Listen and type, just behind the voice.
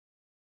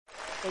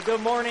Well,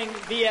 good morning,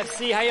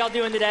 VFC. How y'all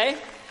doing today?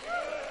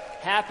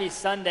 Happy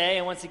Sunday.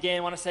 And once again,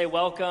 I want to say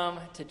welcome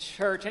to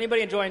church.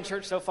 Anybody enjoying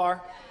church so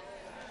far?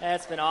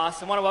 That's been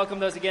awesome. I want to welcome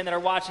those again that are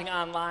watching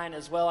online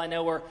as well. I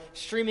know we're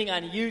streaming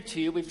on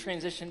YouTube. We've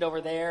transitioned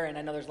over there, and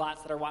I know there's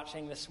lots that are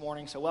watching this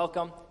morning, so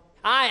welcome.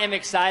 I am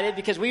excited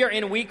because we are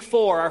in week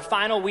 4, our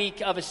final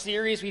week of a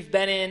series we've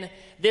been in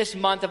this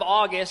month of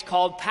August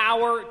called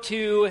Power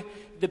to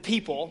the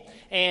People.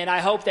 And I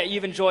hope that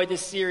you've enjoyed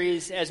this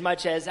series as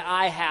much as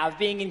I have,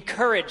 being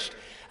encouraged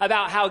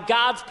about how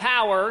God's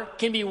power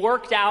can be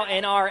worked out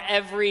in our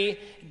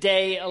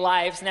everyday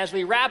lives. And as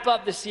we wrap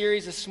up the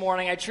series this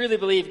morning, I truly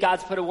believe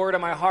God's put a word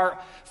on my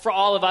heart for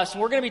all of us.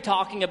 And we're going to be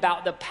talking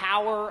about the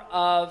power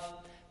of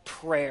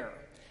prayer.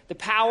 The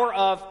power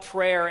of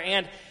prayer.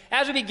 And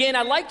as we begin,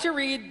 I'd like to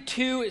read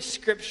 2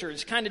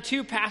 scriptures, kind of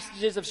 2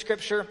 passages of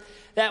scripture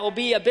that will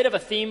be a bit of a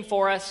theme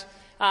for us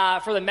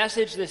for the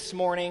message this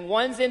morning.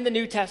 One's in the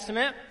New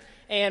Testament,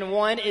 and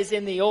one is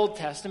in the Old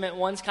Testament.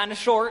 One's kind of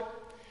short,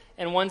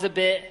 and one's a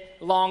bit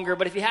longer.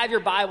 But if you have your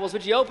Bibles,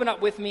 would you open up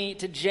with me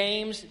to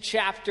James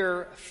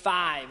chapter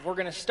 5? We're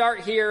going to start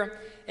here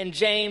in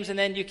James, and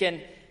then you can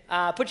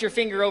put your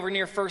finger over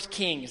near 1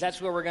 Kings. That's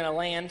where we're going to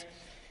land.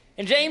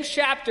 In James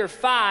chapter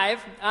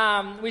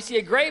 5, we see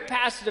a great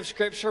passage of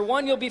Scripture,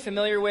 one you'll be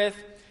familiar with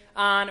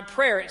on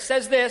prayer. It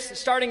says this,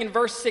 starting in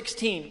verse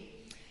 16.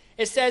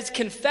 It says,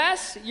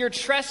 "Confess your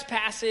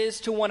trespasses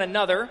to one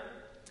another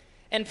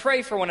and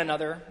pray for one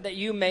another that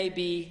you may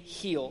be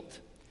healed.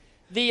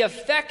 The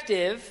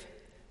effective,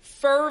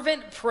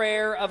 fervent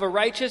prayer of a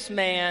righteous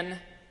man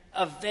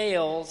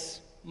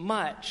avails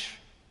much."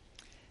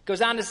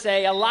 Goes on to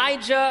say,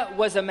 Elijah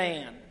was a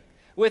man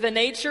with a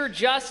nature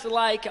just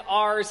like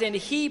ours, and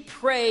he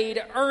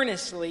prayed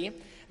earnestly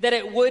that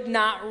it would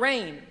not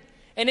rain.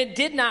 And it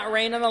did not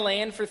rain on the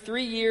land for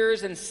 3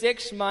 years and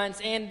 6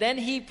 months. And then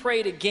he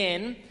prayed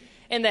again,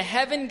 and the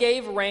heaven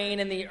gave rain,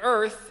 and the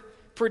earth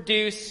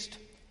produced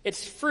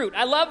its fruit.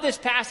 I love this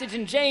passage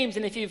in James,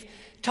 and if you've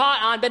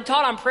been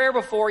taught on prayer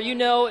before, you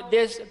know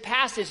this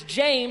passage.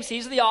 James,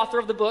 he's the author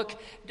of the book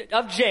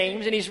of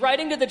James, and he's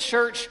writing to the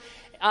church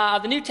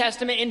of the New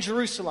Testament in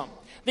Jerusalem.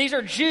 These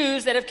are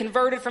Jews that have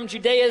converted from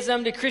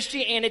Judaism to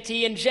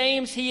Christianity, and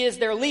James, he is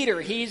their leader.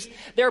 He's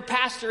their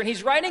pastor, and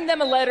he's writing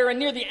them a letter, and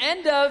near the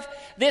end of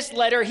this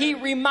letter, he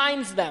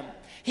reminds them.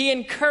 He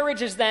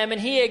encourages them, and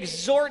he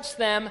exhorts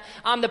them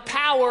on the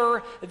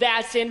power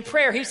that's in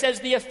prayer. He says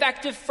the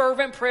effective,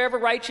 fervent prayer of a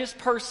righteous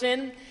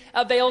person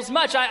avails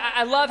much.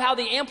 I love how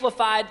the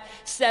Amplified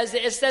says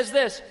it. It says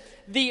this,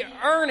 "The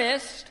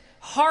earnest,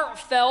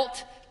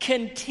 heartfelt,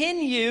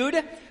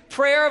 continued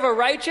prayer of a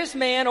righteous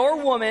man or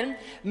woman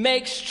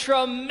makes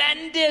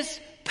tremendous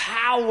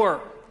power."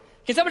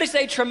 Can somebody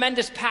say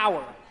tremendous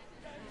power?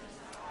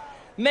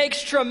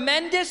 Makes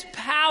tremendous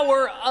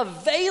power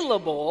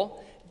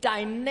available,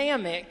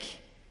 dynamic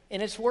in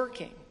its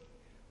working.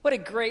 What a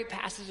great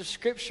passage of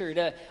Scripture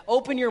to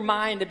open your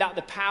mind about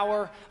the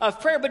power of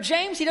prayer. But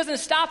James, he doesn't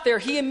stop there.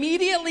 He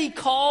immediately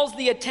calls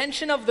the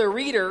attention of the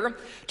reader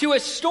to a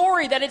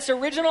story that its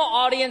original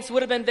audience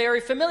would have been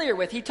very familiar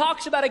with. He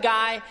talks about a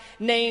guy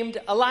named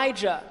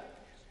Elijah.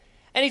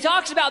 And he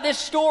talks about this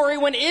story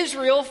when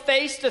Israel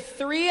faced a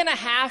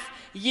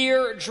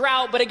 3.5-year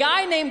drought. But a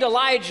guy named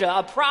Elijah,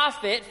 a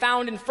prophet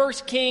found in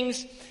 1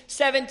 Kings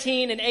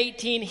 17 and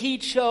 18, he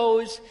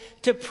chose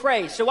to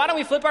pray. So why don't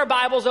we flip our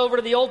Bibles over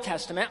to the Old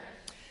Testament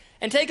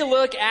and take a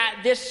look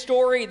at this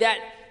story that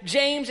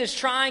James is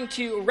trying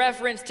to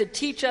reference to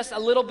teach us a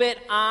little bit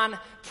on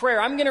prayer.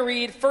 I'm going to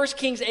read 1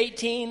 Kings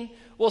 18.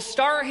 We'll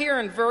start here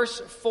in verse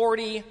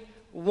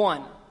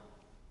 41.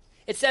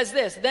 It says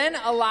this, "Then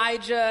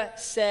Elijah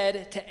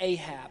said to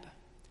Ahab,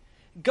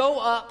 'Go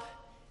up,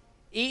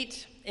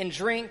 eat and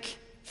drink,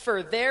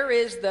 for there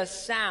is the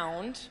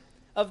sound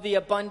of the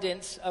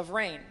abundance of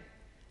rain.'"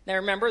 Now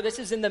remember, this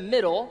is in the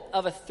middle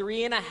of a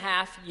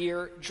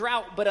 3.5-year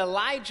drought, but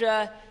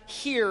Elijah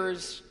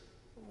hears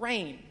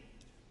rain.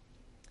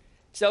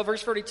 So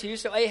verse 42,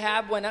 "So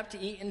Ahab went up to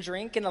eat and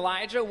drink, and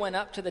Elijah went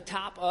up to the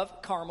top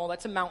of Carmel,"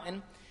 that's a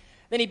mountain.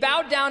 "Then he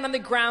bowed down on the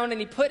ground, and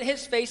he put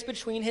his face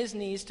between his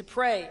knees to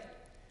pray.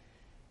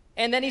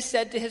 And then he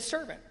said to his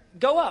servant,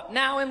 'Go up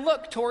now and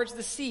look towards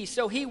the sea.'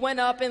 So he went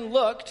up and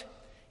looked,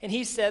 and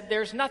he said,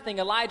 'There's nothing.'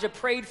 Elijah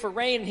prayed for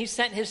rain, and he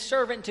sent his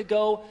servant to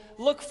go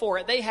look for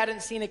it. They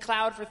hadn't seen a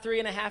cloud for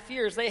 3.5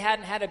 years. They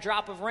hadn't had a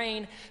drop of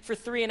rain for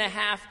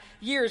 3.5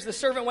 years. The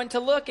servant went to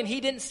look, and he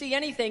didn't see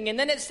anything. And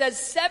then it says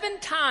 7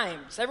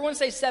 times. Everyone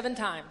say 7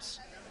 times.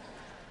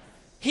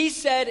 He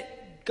said,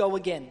 'Go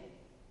again.'"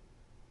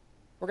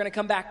 We're going to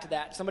come back to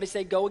that. Somebody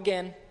say, "Go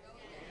again."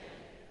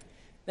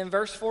 Then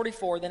verse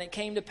 44, "Then it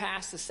came to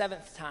pass the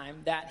 7th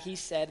time that he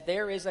said,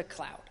 'There is a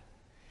cloud,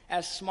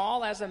 as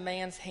small as a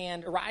man's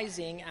hand,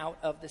 rising out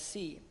of the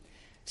sea.'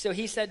 So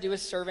he said to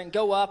his servant,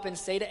 'Go up and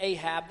say to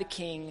Ahab the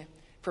king,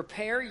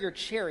 prepare your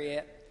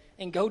chariot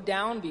and go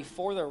down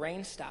before the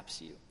rain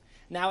stops you.'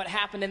 Now it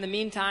happened in the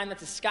meantime that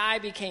the sky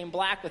became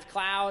black with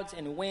clouds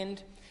and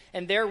wind,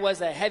 and there was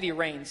a heavy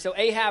rain. So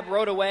Ahab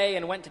rode away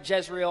and went to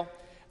Jezreel.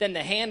 Then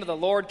the hand of the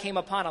Lord came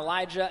upon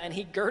Elijah, and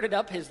he girded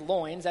up his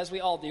loins, as we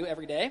all do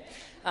every day.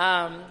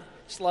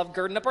 Just love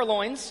girding up our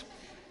loins.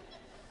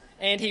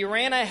 And he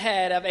ran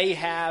ahead of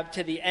Ahab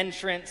to the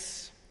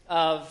entrance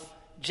of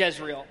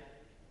Jezreel.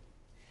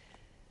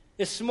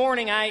 This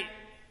morning, I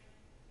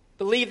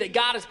believe that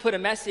God has put a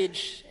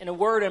message and a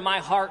word in my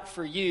heart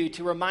for you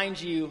to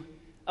remind you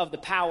of the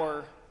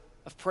power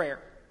of prayer.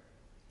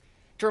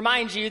 To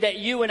remind you that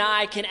you and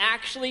I can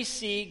actually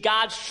see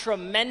God's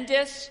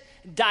tremendous,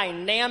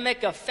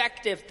 dynamic,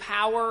 effective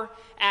power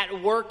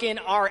at work in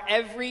our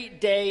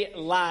everyday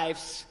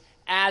lives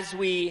as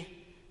we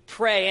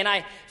pray. And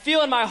I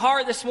feel in my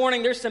heart this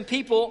morning there's some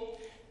people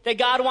that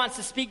God wants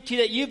to speak to,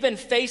 that you've been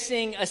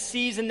facing a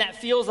season that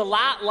feels a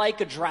lot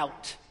like a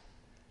drought.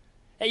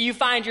 That you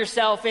find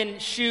yourself in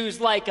shoes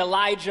like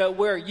Elijah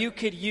where you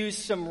could use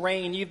some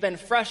rain. You've been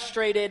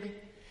frustrated,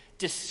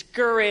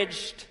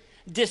 discouraged,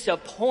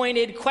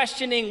 disappointed,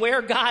 questioning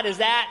where God is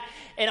at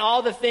and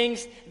all the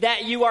things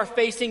that you are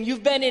facing.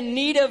 You've been in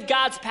need of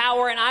God's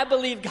power, and I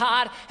believe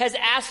God has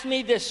asked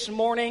me this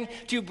morning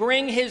to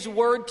bring his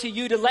word to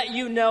you to let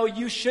you know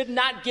you should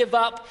not give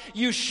up,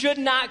 you should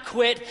not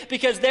quit,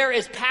 because there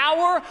is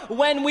power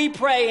when we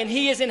pray, and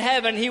he is in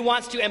heaven. He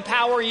wants to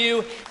empower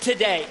you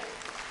today.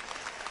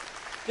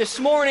 This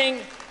morning,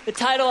 the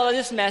title of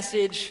this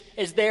message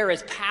is There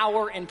is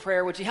Power in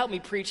Prayer. Would you help me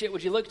preach it?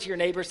 Would you look to your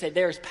neighbor and say,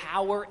 there's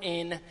power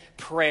in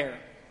prayer?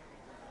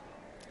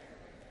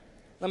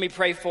 Let me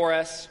pray for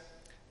us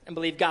and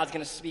believe God's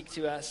going to speak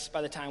to us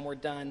by the time we're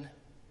done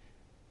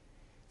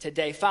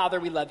today. Father,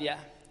 we love you.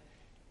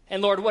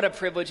 And Lord, what a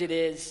privilege it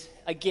is,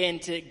 again,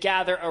 to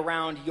gather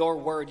around your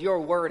word.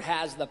 Your word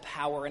has the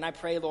power. And I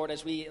pray, Lord,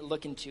 as we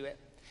look into it,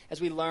 as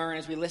we learn,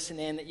 as we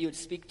listen in, that you would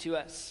speak to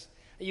us.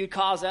 That you would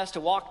cause us to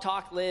walk,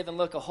 talk, live, and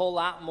look a whole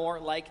lot more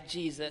like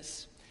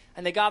Jesus.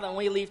 And that, God, when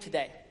we leave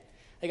today,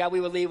 that, God,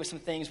 we would leave with some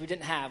things we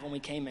didn't have when we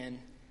came in.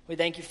 We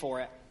thank you for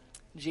it.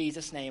 In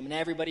Jesus' name. And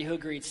everybody who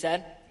agreed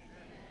said,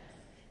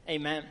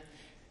 Amen.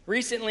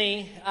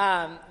 Recently,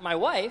 my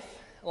wife,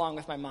 along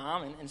with my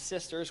mom and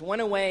sisters,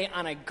 went away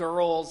on a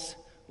girls'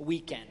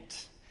 weekend.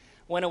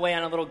 Went away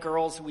on a little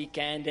girls'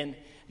 weekend. And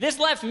this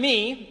left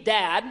me,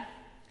 Dad,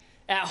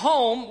 at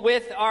home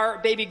with our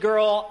baby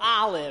girl,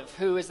 Olive,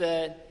 who is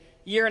a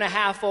year and a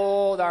half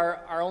old,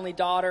 our only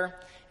daughter.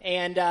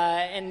 And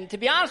to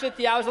be honest with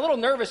you, I was a little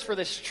nervous for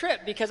this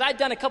trip because I'd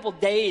done a couple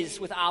days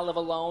with Olive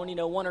alone,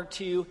 one or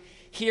two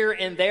here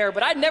and there,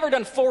 but I'd never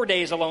done 4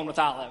 days alone with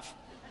Olive.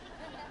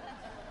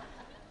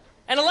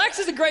 And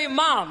Alexa's a great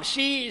mom.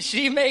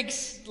 She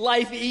makes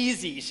life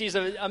easy. She's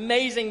an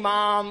amazing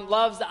mom,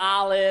 loves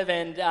Olive,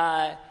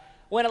 and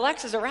when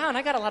Alexa's around,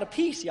 I got a lot of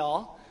peace,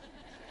 y'all.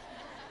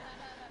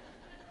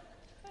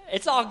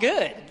 It's all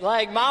good.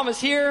 Like, Mama's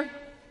here.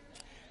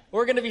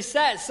 We're going to be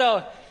set.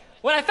 So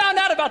when I found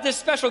out about this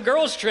special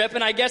girls trip,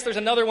 and I guess there's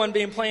another one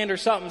being planned or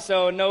something,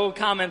 so no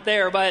comment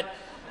there, but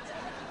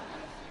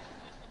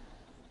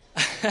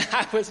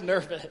I was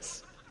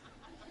nervous.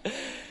 And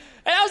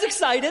I was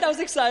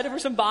excited for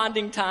some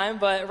bonding time,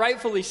 but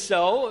rightfully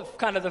so.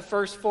 Kind of the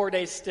first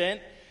 4-day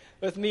stint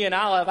with me and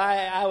Olive,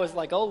 I was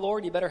like, oh,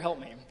 Lord, you better help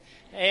me.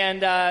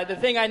 And the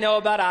thing I know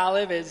about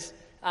Olive is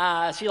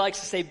she likes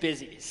to stay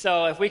busy.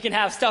 So if we can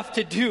have stuff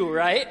to do,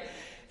 right?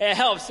 It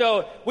helps.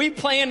 So we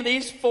planned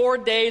these 4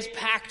 days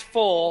packed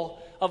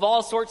full of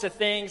all sorts of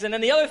things. And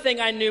then the other thing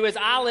I knew is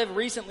Olive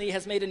recently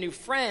has made a new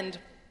friend.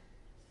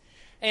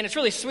 And it's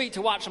really sweet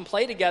to watch them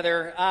play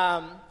together.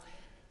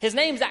 His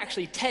name's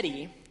actually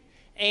Teddy.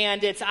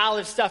 And it's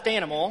Olive's stuffed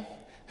animal,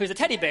 who's a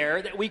teddy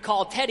bear that we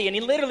call Teddy. And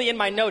he literally, in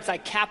my notes, I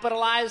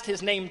capitalized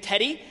his name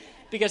Teddy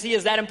because he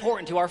is that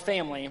important to our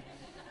family.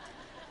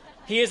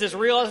 He is as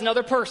real as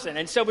another person.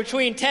 And so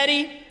between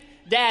Teddy,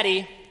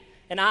 Daddy,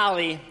 and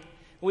Ollie,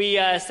 we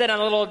set on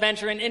a little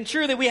adventure, and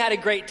truly we had a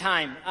great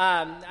time.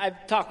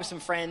 I've talked with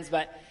some friends,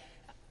 but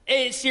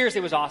it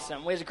seriously was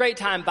awesome. It was a great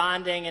time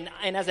bonding,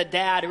 and as a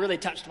dad, it really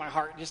touched my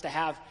heart just to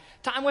have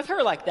time with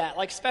her like that,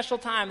 like special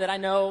time that I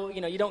know,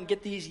 you don't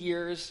get these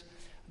years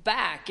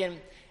back. And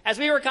as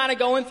we were kind of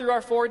going through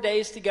our 4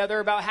 days together,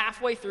 about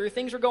halfway through,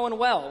 things were going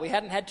well. We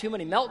hadn't had too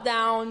many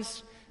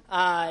meltdowns.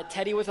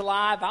 Teddy was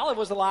alive, Olive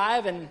was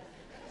alive, and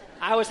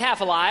I was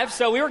half alive,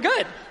 so we were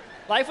good.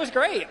 Life was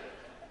great.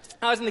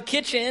 I was in the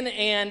kitchen,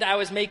 and I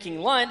was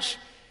making lunch,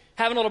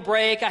 having a little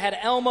break. I had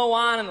Elmo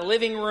on in the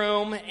living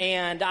room,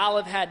 and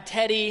Olive had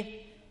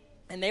Teddy,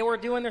 and they were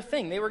doing their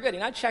thing. They were good.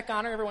 I'd check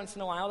on her every once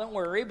in a while, don't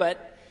worry,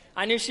 but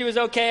I knew she was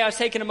okay. I was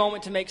taking a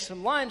moment to make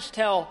some lunch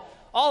till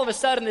all of a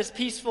sudden this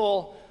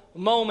peaceful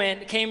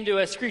moment came to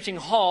a screeching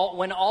halt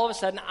when all of a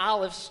sudden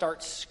Olive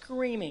starts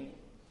screaming.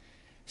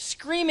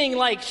 Screaming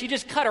like she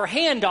just cut her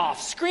hand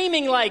off.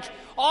 Screaming like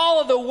all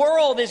of the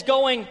world is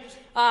going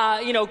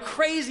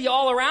crazy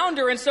all around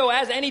her. And so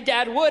as any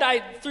dad would,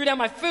 I threw down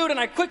my food and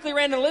I quickly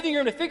ran to the living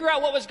room to figure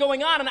out what was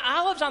going on. And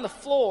Olive's on the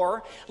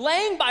floor,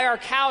 laying by our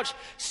couch,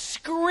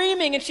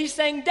 screaming. And she's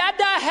saying,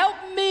 Dada, help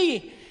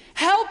me.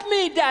 help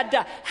me,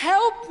 Dada,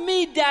 help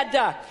me,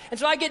 Dada. And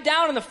so I get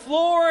down on the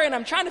floor and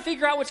I'm trying to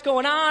figure out what's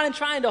going on and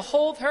trying to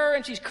hold her,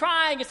 and she's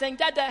crying and saying,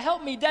 Dada,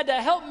 help me, Dada,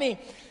 help me.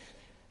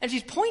 And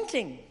she's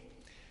pointing.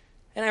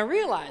 And I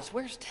realize,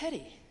 where's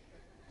Teddy?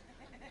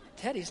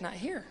 Teddy's not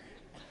here.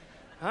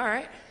 All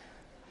right,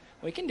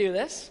 we can do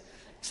this.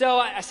 So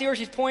I see where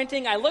she's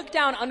pointing. I look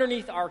down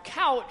underneath our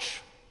couch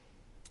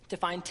to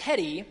find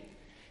Teddy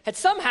had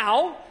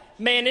somehow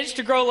managed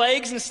to grow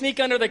legs and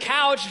sneak under the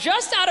couch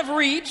just out of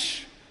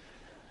reach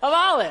of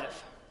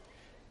Olive.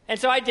 And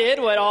so I did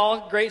what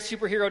all great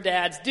superhero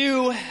dads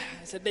do. I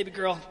said, baby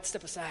girl,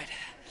 step aside.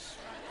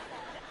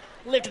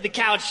 Lifted the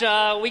couch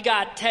up. We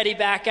got Teddy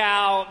back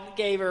out,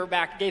 gave her,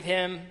 back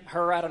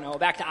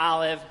to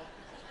Olive.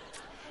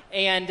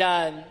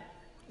 And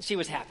she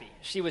was happy.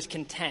 She was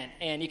content.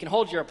 And you can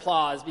hold your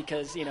applause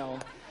because,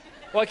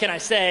 what can I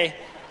say?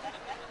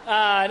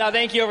 No,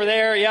 thank you over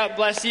there. Yep,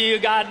 bless you.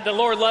 God, the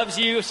Lord loves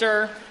you,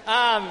 sir.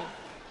 But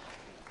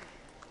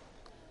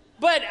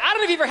I don't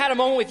know if you've ever had a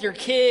moment with your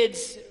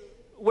kids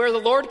where the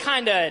Lord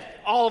kind of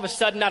all of a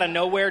sudden out of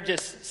nowhere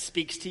just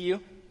speaks to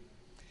you.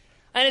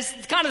 And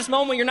it's kind of this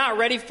moment you're not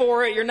ready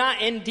for it. You're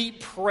not in deep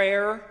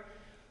prayer.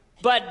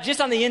 But just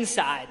on the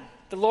inside,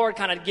 the Lord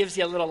kind of gives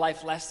you a little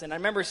life lesson. I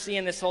remember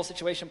seeing this whole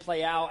situation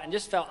play out and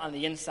just felt on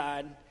the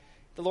inside,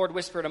 the Lord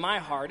whispered to my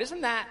heart,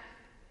 isn't that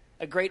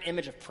a great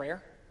image of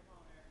prayer?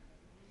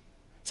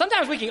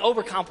 Sometimes we can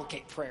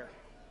overcomplicate prayer.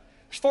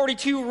 There's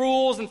 42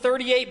 rules and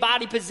 38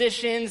 body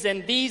positions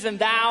and these and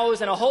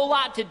thous and a whole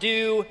lot to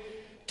do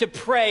to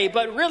pray.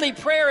 But really,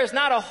 prayer is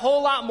not a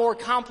whole lot more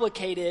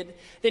complicated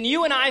than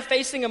you and I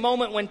facing a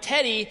moment when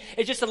Teddy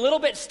is just a little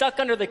bit stuck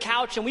under the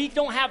couch and we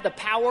don't have the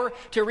power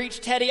to reach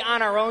Teddy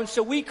on our own.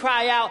 So we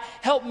cry out,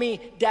 help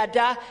me,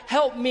 Dada,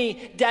 help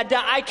me,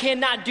 Dada. I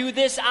cannot do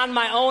this on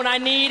my own. I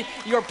need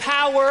your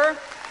power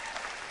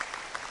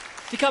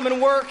to come and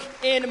work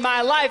in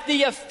my life.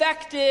 The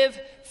effective,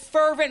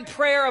 fervent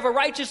prayer of a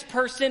righteous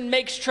person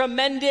makes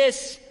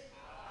tremendous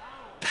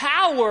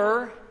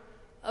power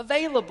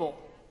available.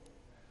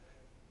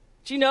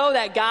 Do you know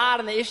that God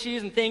and the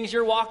issues and things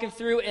you're walking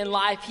through in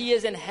life, He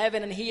is in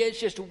heaven and He is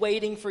just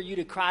waiting for you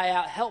to cry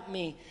out, help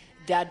me,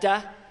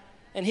 Dada.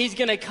 And He's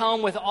going to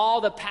come with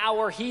all the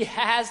power He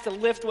has to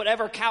lift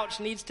whatever couch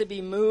needs to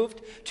be moved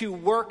to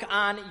work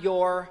on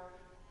your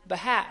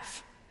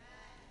behalf.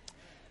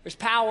 There's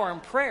power in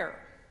prayer.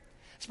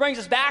 This brings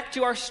us back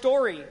to our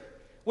story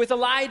with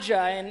Elijah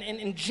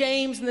and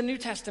James in the New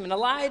Testament,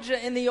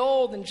 Elijah in the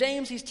Old, and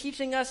James, he's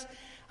teaching us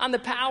on the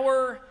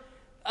power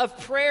of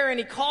prayer, and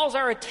he calls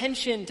our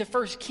attention to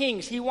 1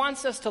 Kings. He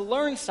wants us to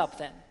learn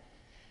something.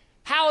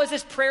 How does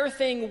this prayer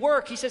thing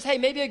work? He says, hey,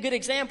 maybe a good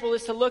example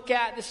is to look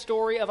at the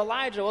story of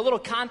Elijah. A little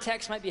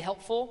context might be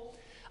helpful.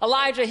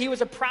 Elijah, he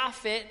was a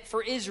prophet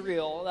for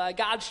Israel,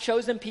 God's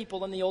chosen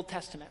people in the Old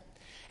Testament.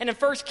 And in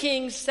 1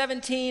 Kings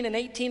 17 and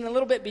 18 and a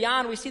little bit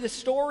beyond, we see the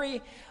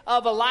story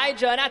of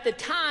Elijah. And at the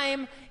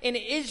time in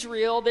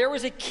Israel, there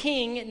was a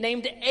king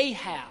named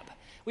Ahab.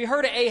 We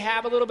heard of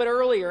Ahab a little bit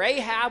earlier.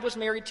 Ahab was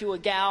married to a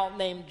gal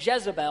named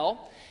Jezebel.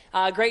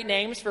 Great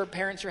names for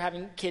parents who are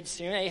having kids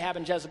soon, Ahab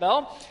and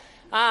Jezebel.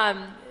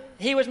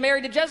 He was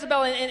married to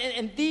Jezebel,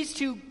 and these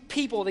two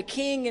people, the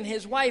king and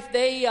his wife,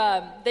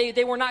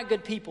 they were not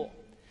good people.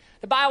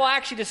 The Bible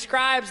actually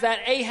describes that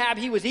Ahab,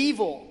 he was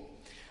evil.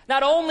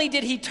 Not only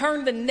did he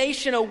turn the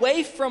nation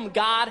away from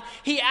God,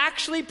 he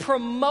actually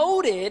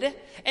promoted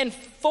and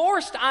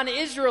forced on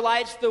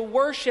Israelites the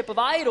worship of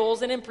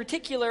idols, and in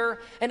particular,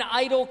 an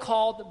idol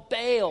called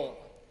Baal.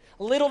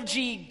 Little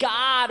g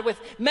God with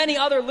many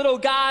other little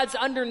gods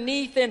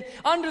underneath. And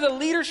under the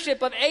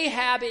leadership of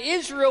Ahab,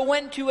 Israel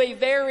went to a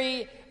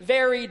very,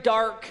 very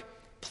dark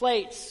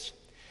place.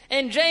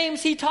 And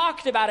James, he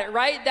talked about it,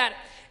 right? That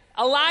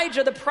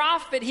Elijah, the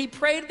prophet, he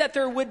prayed that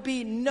there would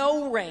be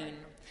no rain.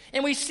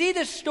 And we see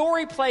this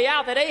story play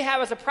out that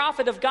Ahab, as a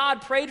prophet of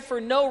God, prayed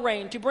for no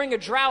rain to bring a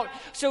drought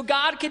so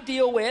God could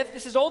deal with,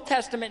 this is Old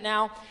Testament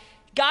now,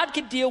 God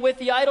could deal with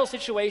the idol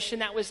situation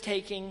that was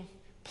taking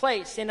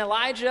place. And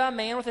Elijah, a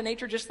man with a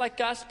nature just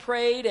like us,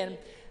 prayed and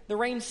the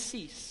rain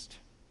ceased.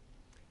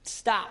 It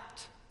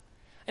stopped.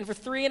 And for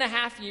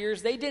 3.5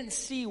 years, they didn't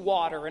see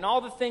water, and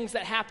all the things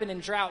that happen in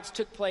droughts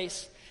took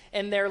place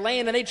in their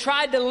land. And they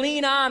tried to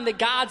lean on the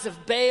gods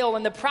of Baal,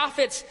 and the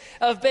prophets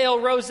of Baal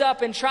rose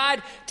up and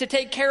tried to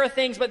take care of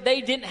things, but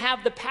they didn't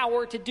have the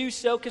power to do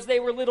so because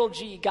they were little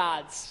g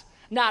gods,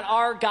 not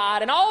our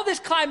God. And all this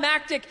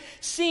climactic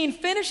scene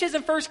finishes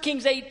in 1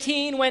 Kings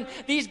 18 when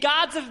these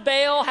gods of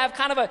Baal have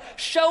kind of a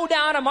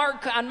showdown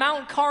on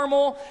Mount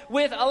Carmel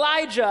with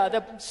Elijah,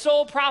 the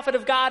sole prophet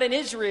of God in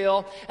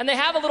Israel. And they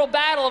have a little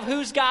battle of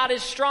whose God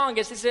is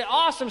strongest. It's an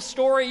awesome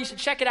story. You should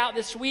check it out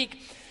this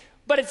week.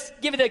 But it's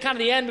give it the kind of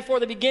the end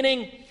before the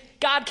beginning.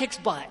 God kicks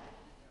butt.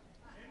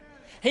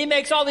 He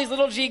makes all these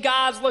little g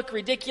gods look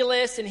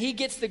ridiculous, and he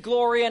gets the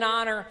glory and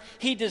honor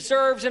he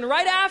deserves. And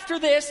right after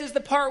this is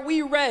the part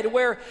we read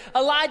where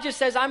Elijah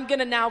says, I'm going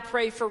to now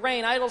pray for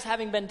rain. Idols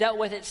having been dealt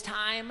with, it's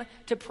time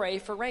to pray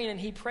for rain. And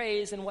he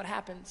prays, and what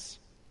happens?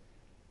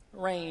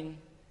 Rain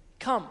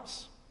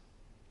comes.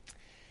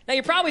 Now,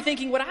 you're probably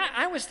thinking what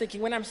I was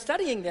thinking when I'm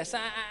studying this.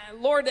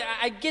 Lord,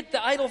 I get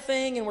the idol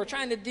thing, and we're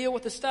trying to deal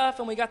with the stuff,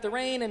 and we got the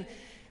rain, and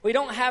we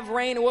don't have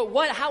rain.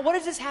 What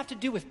does this have to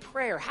do with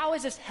prayer? How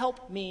has this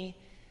helped me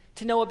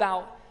to know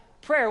about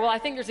prayer? Well, I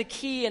think there's a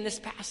key in this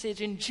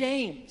passage in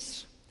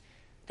James.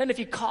 I don't know if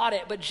you caught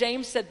it, but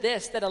James said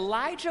this, that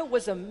Elijah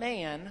was a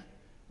man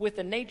with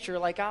a nature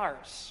like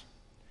ours.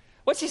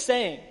 What's he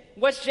saying?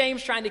 What's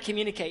James trying to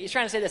communicate? He's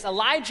trying to say this: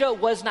 Elijah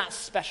was not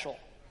special.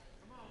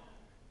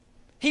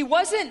 He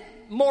wasn't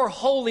more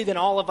holy than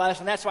all of us,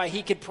 and that's why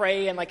he could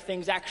pray and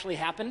things actually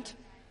happened.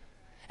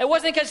 It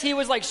wasn't because he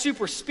was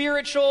super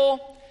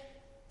spiritual,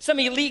 some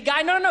elite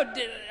guy. No.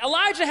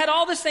 Elijah had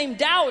all the same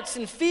doubts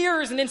and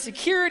fears and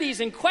insecurities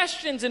and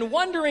questions and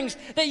wonderings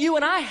that you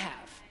and I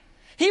have.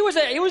 He was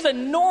a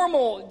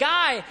normal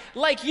guy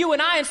like you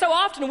and I, and so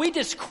often we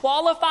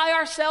disqualify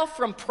ourselves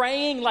from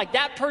praying like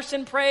that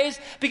person prays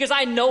because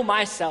I know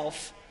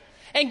myself.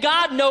 And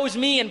God knows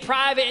me in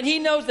private, and he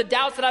knows the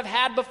doubts that I've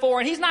had before,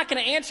 and he's not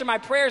going to answer my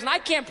prayers, and I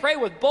can't pray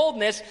with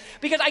boldness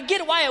because I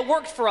get why it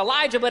worked for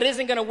Elijah, but it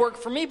isn't going to work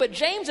for me. But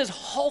James is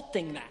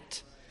halting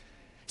that,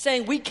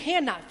 saying we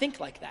cannot think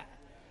like that.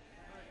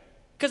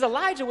 Because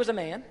Elijah was a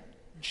man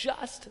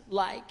just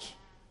like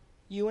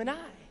you and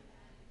I.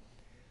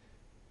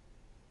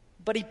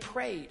 But he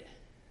prayed.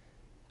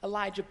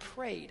 Elijah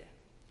prayed.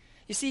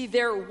 You see,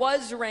 there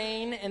was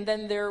rain, and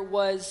then there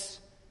was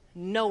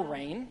no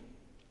rain.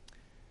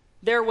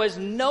 There was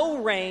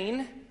no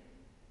rain,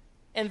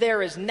 and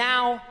there is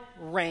now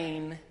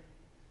rain.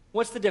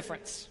 What's the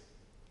difference?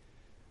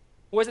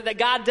 Was it that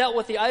God dealt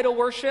with the idol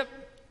worship?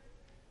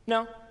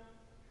 No.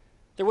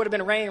 There would have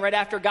been rain right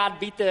after God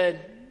beat the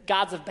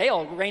gods of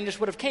Baal. Rain just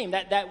would have came.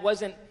 That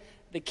wasn't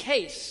the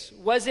case.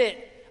 Was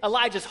it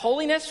Elijah's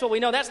holiness? Well,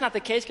 we know that's not the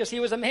case because he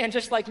was a man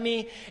just like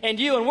me and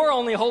you, and we're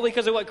only holy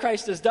because of what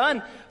Christ has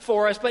done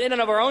for us, but in and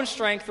of our own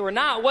strength, we're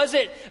not. Was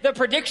it the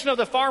prediction of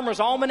the Farmer's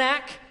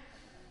Almanac?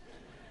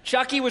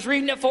 Chucky was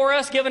reading it for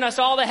us, giving us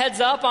all the heads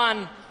up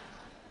on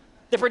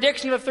the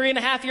prediction of a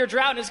 3.5-year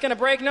drought and it's going to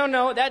break.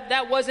 No,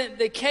 that wasn't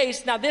the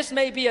case. Now, this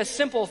may be a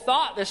simple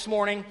thought this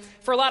morning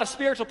for a lot of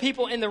spiritual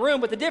people in the room,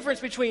 but the difference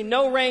between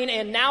no rain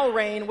and now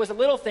rain was a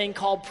little thing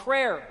called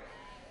prayer.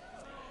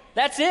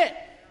 That's it.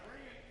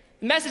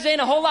 The message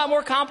ain't a whole lot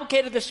more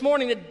complicated this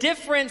morning. The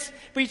difference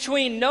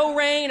between no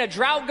rain, a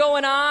drought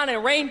going on,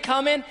 and rain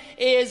coming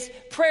is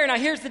prayer. Now,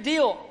 here's the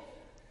deal.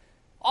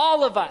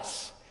 All of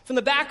us, from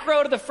the back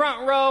row to the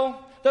front row,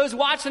 those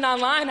watching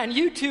online on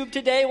YouTube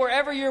today,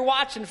 wherever you're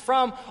watching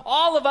from,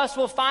 all of us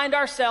will find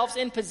ourselves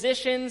in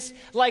positions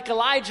like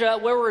Elijah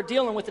where we're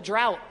dealing with a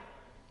drought.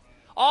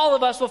 All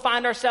of us will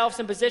find ourselves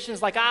in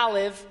positions like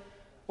Olive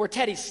where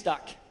Teddy's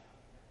stuck.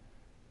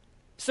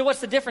 So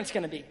what's the difference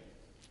going to be?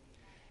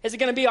 Is it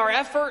going to be our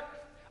effort,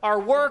 our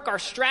work, our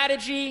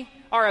strategy,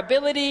 our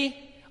ability,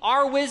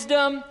 our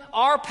wisdom,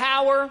 our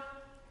power?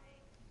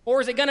 Or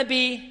is it going to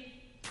be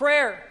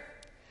prayer?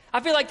 I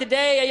feel like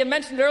today, you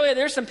mentioned earlier,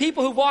 there's some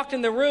people who walked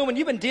in the room and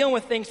you've been dealing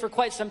with things for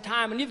quite some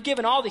time and you've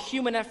given all the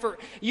human effort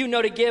you know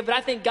to give. But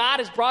I think God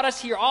has brought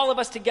us here, all of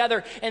us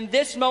together in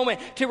this moment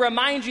to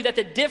remind you that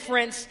the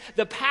difference,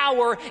 the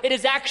power, it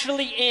is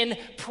actually in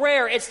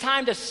prayer. It's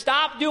time to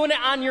stop doing it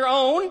on your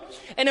own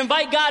and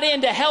invite God in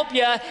to help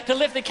you to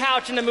lift the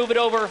couch and to move it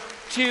over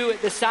to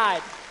the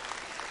side.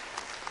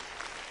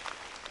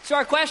 So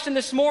our question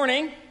this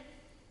morning,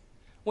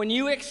 when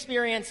you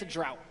experience a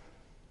drought,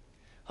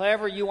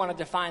 however you want to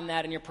define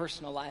that in your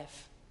personal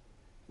life,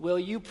 will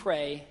you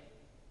pray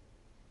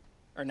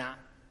or not?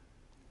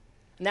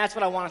 And that's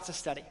what I want us to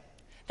study.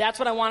 That's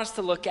what I want us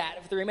to look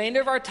at. For the remainder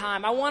of our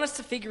time, I want us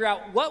to figure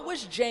out what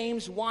was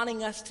James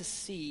wanting us to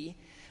see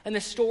in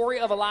the story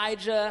of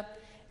Elijah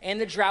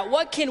and the drought.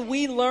 What can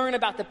we learn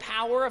about the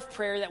power of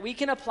prayer that we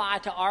can apply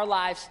to our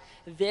lives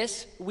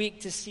this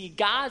week to see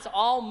God's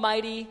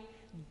almighty,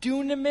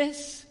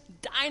 dunamis,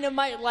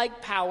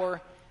 dynamite-like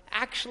power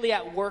actually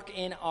at work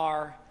in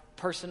our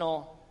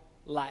personal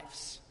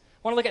lives?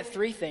 I want to look at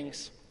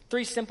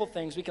three simple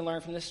things we can learn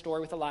from this story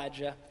with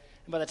Elijah.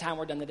 And by the time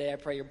we're done today, I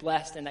pray you're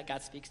blessed and that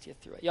God speaks to you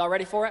through it. Y'all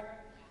ready for it?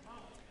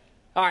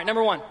 All right,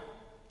 number one.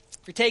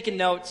 If you're taking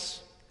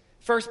notes,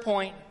 first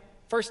point,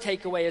 first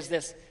takeaway is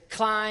this: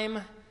 climb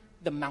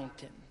the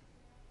mountain.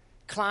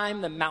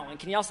 Climb the mountain.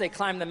 Can y'all say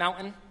climb the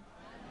mountain?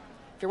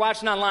 If you're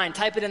watching online,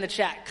 type it in the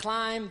chat.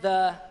 Climb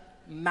the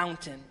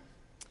mountain.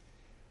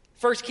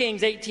 1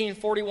 Kings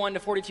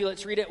 18:41-42,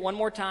 let's read it one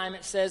more time.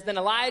 It says, "Then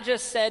Elijah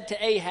said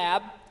to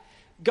Ahab,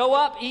 'Go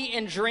up, eat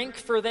and drink,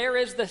 for there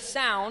is the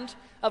sound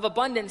of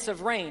abundance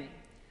of rain.'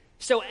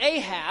 So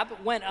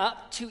Ahab went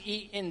up to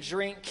eat and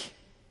drink,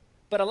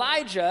 but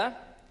Elijah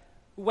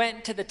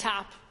went to the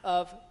top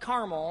of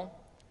Carmel.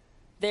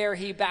 There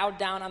he bowed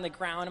down on the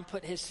ground and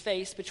put his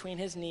face between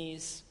his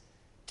knees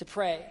to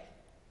pray."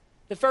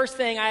 The first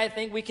thing I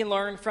think we can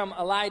learn from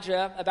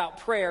Elijah about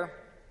prayer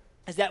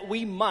is that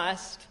we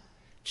must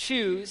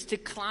choose to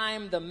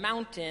climb the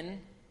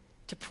mountain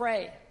to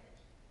pray.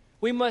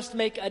 We must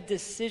make a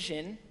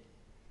decision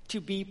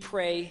to be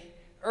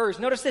urged.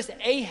 Notice this,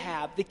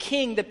 Ahab, the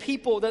king, the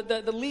people,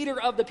 the leader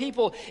of the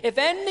people. If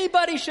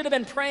anybody should have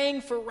been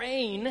praying for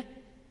rain,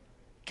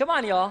 come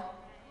on, y'all.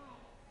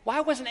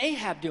 Why wasn't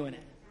Ahab doing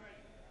it?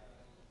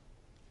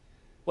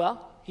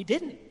 Well, he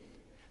didn't.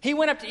 He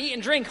went up to eat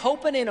and drink,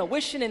 hoping and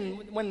wishing,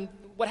 and when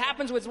what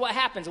happens was what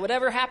happens.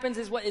 Whatever happens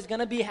is what is going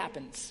to be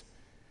happens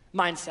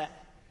mindset.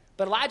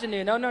 But Elijah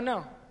knew,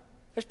 no.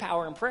 There's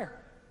power in prayer.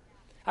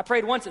 I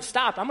prayed once, it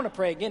stopped. I'm going to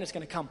pray again, it's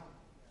going to come.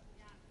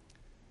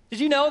 Did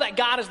you know that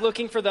God is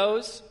looking for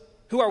those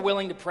who are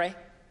willing to pray?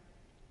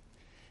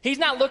 He's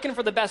not looking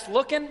for the best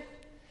looking.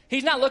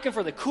 He's not looking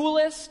for the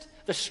coolest,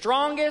 the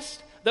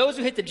strongest, those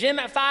who hit the gym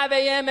at 5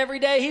 a.m. every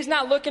day. He's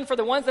not looking for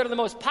the ones that are the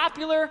most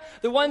popular,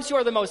 the ones who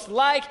are the most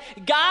liked.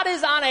 God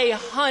is on a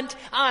hunt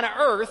on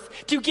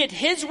earth to get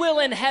his will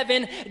in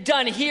heaven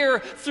done here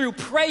through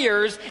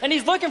prayers. And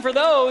he's looking for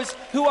those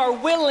who are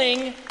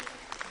willing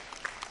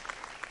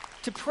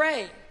to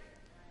pray.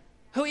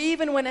 Who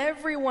even when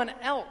everyone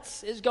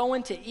else is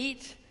going to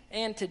eat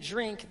and to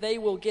drink, they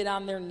will get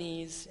on their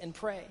knees and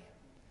pray.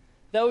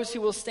 Those who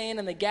will stand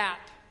in the gap.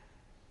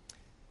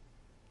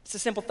 It's a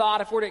simple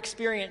thought. If we're to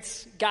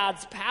experience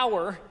God's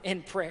power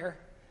in prayer,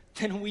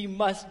 then we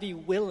must be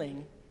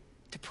willing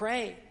to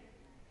pray.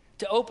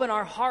 To open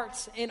our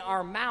hearts and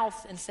our mouths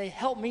and say,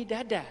 help me,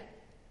 Dad.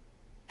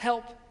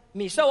 Help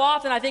me. So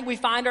often I think we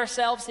find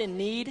ourselves in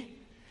need.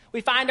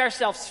 We find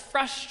ourselves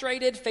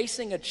frustrated,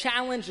 facing a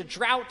challenge, a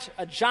drought,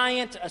 a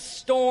giant, a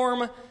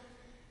storm,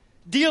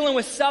 dealing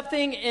with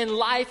something in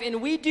life,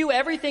 and we do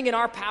everything in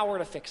our power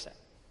to fix it.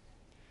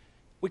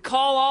 We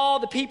call all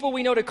the people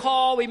we know to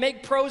call. We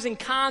make pros and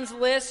cons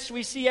lists.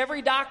 We see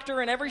every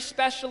doctor and every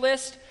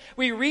specialist.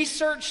 We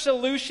research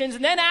solutions.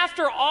 And then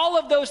after all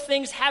of those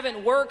things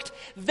haven't worked,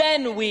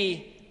 then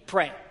we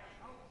pray.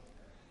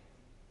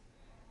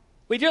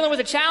 We're dealing with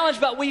a challenge,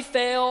 but we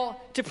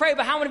fail to pray.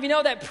 But how many of you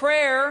know that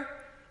prayer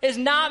is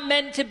not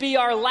meant to be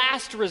our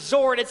last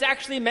resort? It's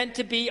actually meant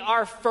to be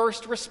our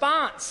first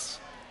response.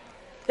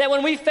 That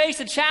when we face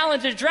a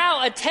challenge, a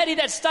drought, a teddy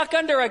that's stuck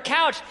under a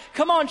couch,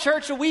 come on,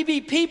 church, will we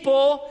be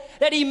people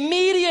that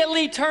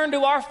immediately turn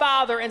to our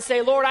Father and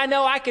say, Lord, I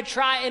know I could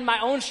try in my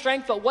own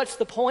strength, but what's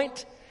the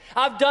point?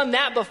 I've done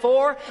that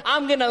before.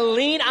 I'm going to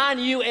lean on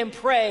you and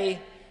pray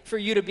for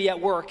you to be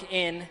at work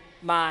in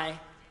my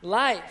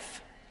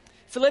life.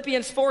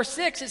 Philippians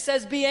 4:6, it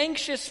says, be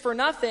anxious for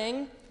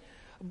nothing,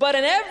 but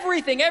in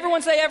everything,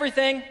 everyone say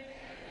everything,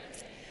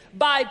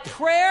 by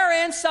prayer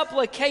and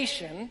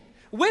supplication,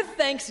 with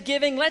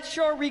thanksgiving, let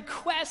your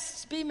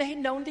requests be made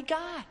known to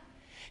God.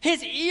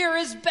 His ear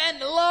is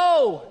bent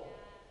low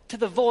to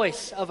the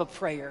voice of a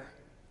prayer.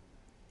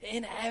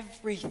 In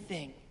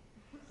everything,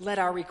 let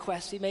our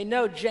requests be made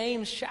known.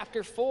 James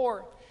chapter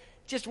 4,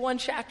 just one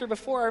chapter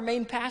before our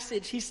main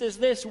passage, he says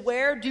this,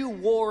 where do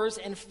wars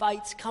and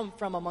fights come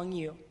from among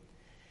you?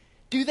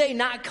 Do they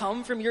not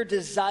come from your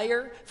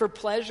desire for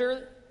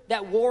pleasure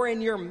that war in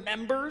your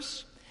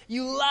members?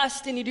 You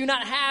lust and you do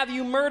not have.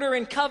 You murder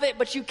and covet,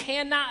 but you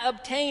cannot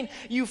obtain.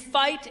 You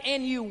fight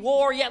and you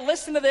war. Yet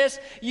listen to this.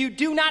 You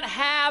do not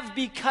have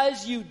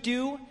because you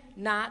do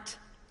not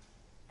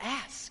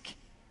ask.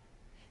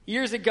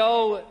 Years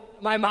ago,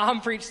 my mom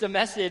preached a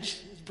message,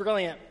 it's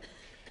brilliant,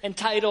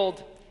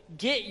 entitled,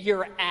 Get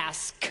Your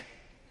Ask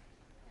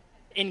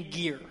in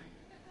Gear.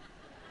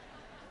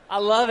 I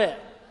love it.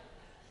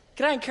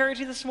 Can I encourage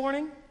you this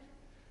morning?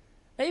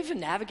 Maybe you've been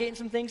navigating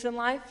some things in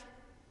life.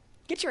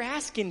 Get your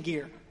ask in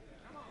gear.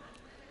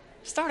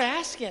 Start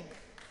asking.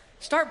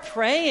 Start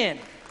praying.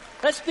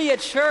 Let's be a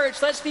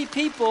church. Let's be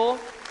people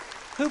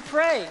who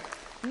pray.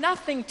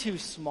 Nothing too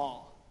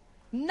small.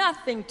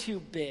 Nothing too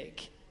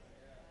big.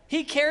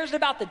 He cares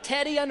about the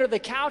teddy under the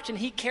couch, and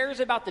he cares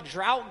about the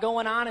drought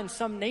going on in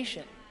some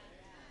nation.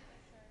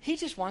 He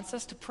just wants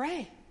us to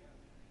pray,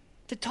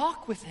 to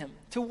talk with him,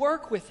 to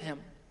work with him.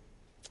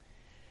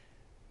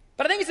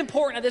 But I think it's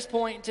important at this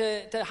point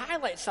to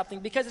highlight something,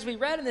 because as we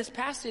read in this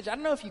passage, I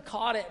don't know if you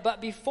caught it, but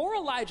before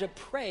Elijah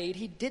prayed,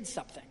 he did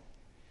something.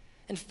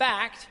 In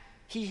fact,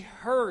 he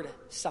heard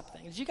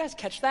something. Did you guys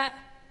catch that?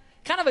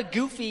 Kind of a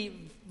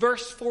goofy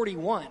verse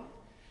 41.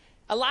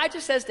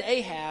 Elijah says to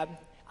Ahab,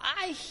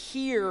 I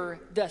hear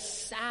the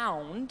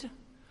sound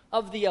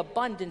of the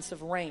abundance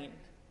of rain.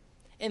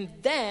 And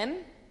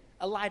then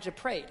Elijah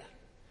prayed.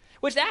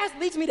 Which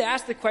leads me to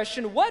ask the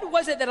question, what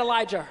was it that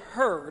Elijah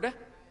heard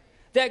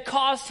that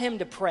caused him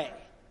to pray?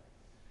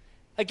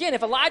 Again,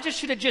 if Elijah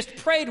should have just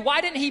prayed,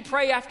 why didn't he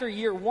pray after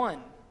year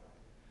one?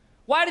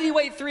 Why did he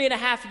wait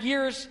 3.5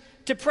 years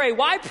to pray?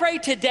 Why pray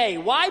today?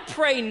 Why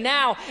pray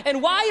now?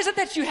 And why is it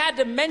that you had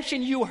to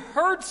mention you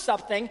heard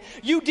something?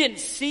 You didn't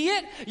see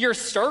it. Your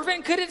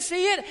servant couldn't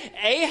see it.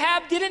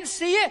 Ahab didn't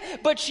see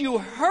it. But you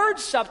heard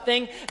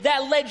something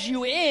that led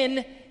you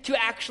in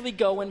to actually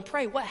go and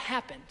pray. What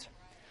happened?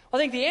 I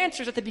think the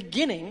answer is at the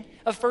beginning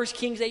of 1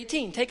 Kings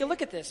 18. Take a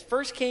look at this.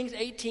 1 Kings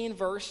 18,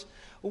 verse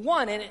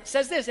 1. And it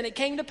says this, and it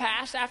came to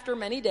pass after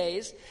many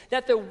days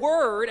that the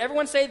word,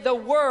 everyone say the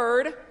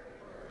word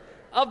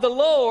of the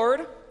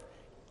Lord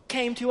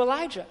came to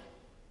Elijah.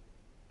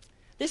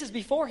 This is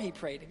before he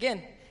prayed.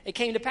 Again, it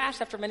came to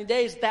pass after many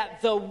days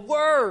that the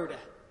word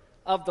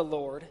of the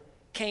Lord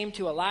came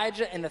to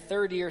Elijah in the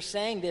 3rd year,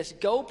 saying this,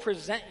 go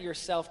present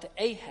yourself to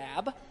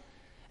Ahab,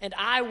 and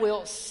I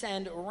will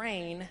send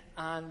rain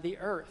on the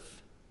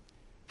earth.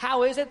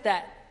 How is it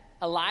that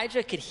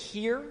Elijah could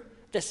hear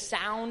the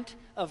sound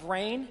of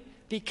rain?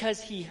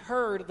 Because he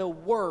heard the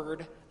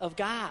word of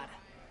God.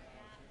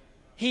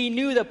 He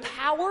knew the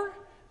power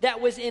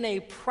that was in a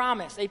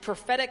promise, a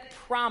prophetic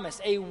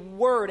promise, a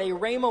word, a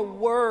rhema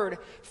word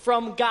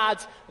from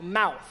God's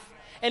mouth.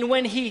 And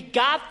when he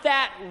got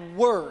that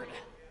word,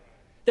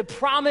 the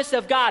promise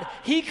of God,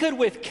 he could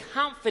with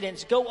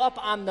confidence go up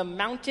on the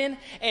mountain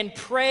and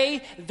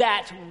pray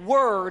that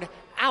word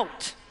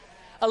out.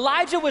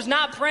 Elijah was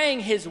not praying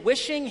his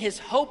wishing, his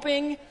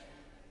hoping.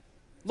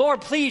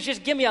 Lord, please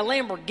just give me a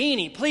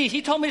Lamborghini. Please,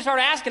 he told me to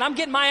start asking. I'm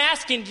getting my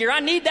asking gear.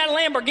 I need that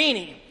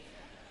Lamborghini.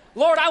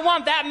 Lord, I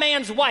want that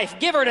man's wife.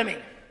 Give her to me.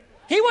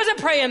 He wasn't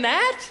praying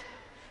that.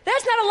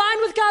 That's not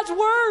aligned with God's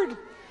word.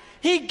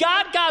 He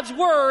got God's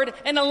word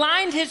and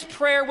aligned his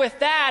prayer with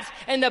that,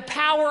 and the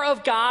power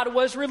of God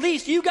was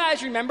released. You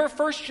guys remember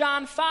 1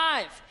 John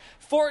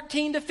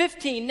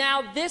 5:14-15.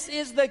 Now, this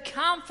is the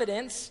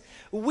confidence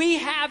we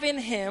have in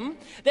him,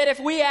 that if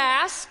we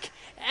ask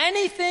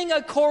anything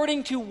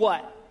according to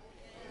what?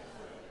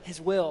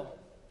 His will,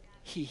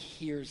 he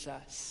hears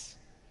us.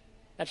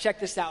 Now,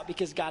 check this out,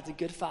 because God's a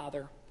good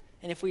father.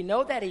 And if we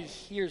know that he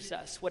hears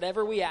us,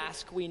 whatever we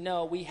ask, we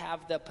know we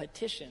have the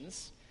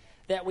petitions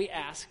that we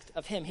asked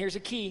of him. Here's a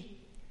key.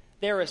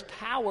 There is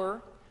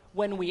power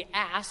when we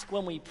ask,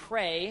 when we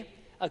pray,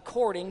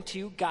 according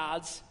to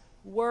God's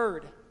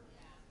word.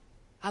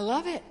 I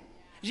love it.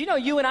 Did you know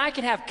you and I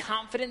can have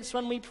confidence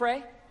when we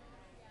pray?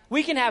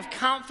 We can have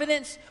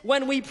confidence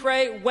when we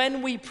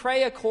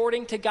pray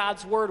according to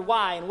God's word.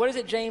 Why? And what is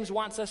it James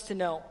wants us to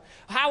know?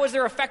 How is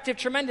there effective,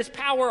 tremendous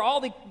power,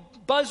 all the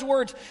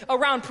buzzwords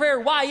around prayer?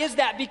 Why is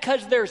that?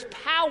 Because there's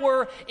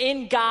power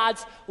in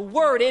God's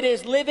word. It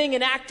is living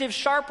and active,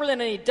 sharper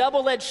than any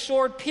double-edged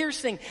sword,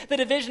 piercing the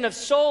division of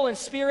soul and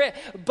spirit,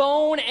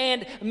 bone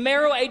and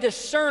marrow, a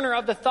discerner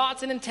of the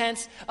thoughts and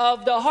intents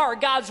of the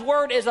heart. God's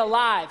word is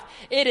alive.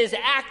 It is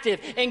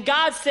active. And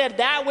God said,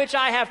 that which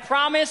I have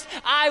promised,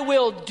 I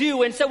will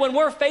do. And so when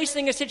we're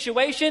facing a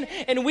situation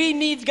and we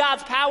need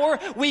God's power,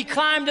 we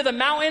climb to the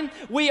mountain,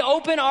 we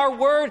open our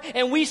word,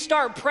 and we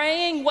start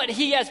praying what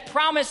he has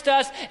promised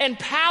us, and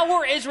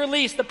power is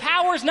released. The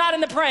power's not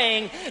in the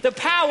praying, the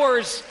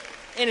power's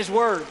in his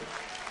word.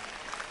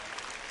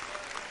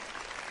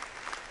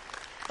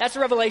 That's a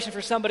revelation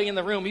for somebody in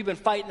the room. You've been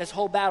fighting this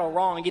whole battle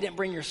wrong and you didn't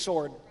bring your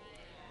sword.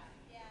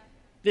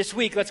 This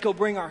week, let's go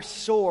bring our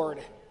sword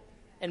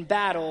and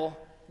battle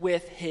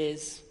with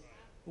his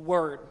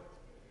word.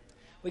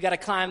 We got to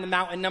climb the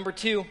mountain. Number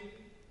 2,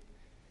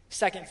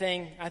 second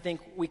thing I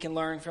think we can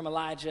learn from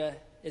Elijah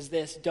is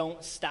this: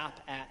 don't stop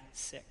at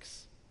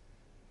 6.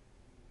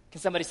 Can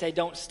somebody say,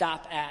 don't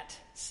stop at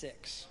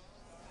 6?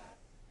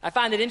 I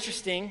find it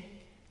interesting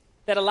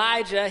that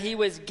Elijah, he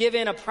was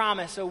given a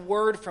promise, a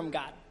word from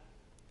God.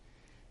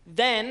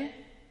 Then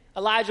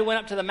Elijah went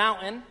up to the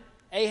mountain.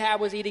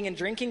 Ahab was eating and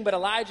drinking, but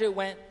Elijah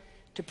went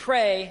to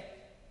pray.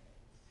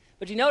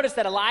 But you notice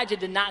that Elijah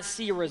did not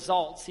see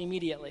results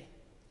immediately.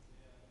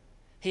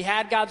 He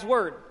had God's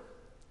word.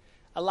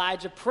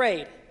 Elijah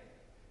prayed.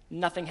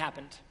 Nothing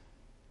happened.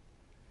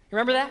 You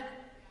remember that?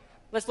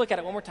 Let's look at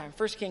it one more time.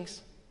 1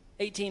 Kings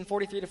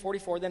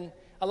 18:43-44. Then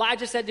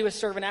Elijah said to his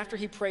servant after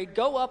he prayed,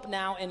 go up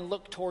now and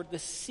look toward the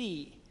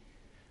sea.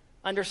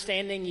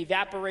 Understanding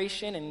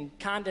evaporation and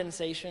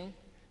condensation,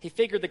 he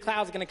figured the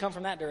clouds are going to come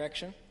from that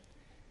direction.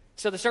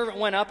 So the servant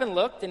went up and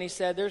looked, and he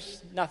said,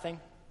 there's nothing.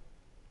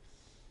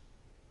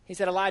 He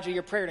said, Elijah,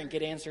 your prayer didn't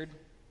get answered.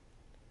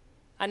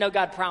 I know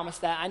God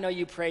promised that. I know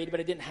you prayed, but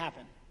it didn't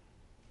happen.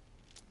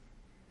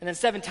 And then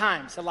 7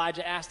 times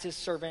Elijah asked his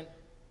servant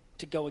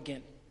to go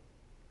again.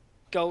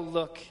 Go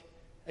look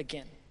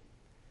again.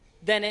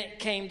 Then it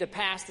came to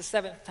pass the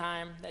 7th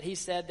time that he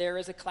said, there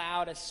is a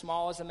cloud as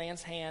small as a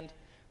man's hand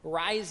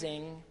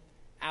rising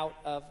out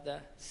of the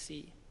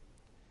sea.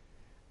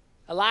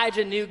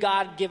 Elijah knew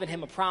God had given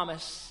him a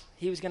promise.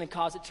 He was going to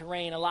cause it to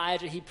rain.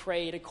 Elijah, he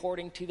prayed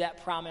according to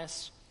that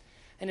promise.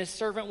 And his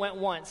servant went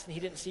once, and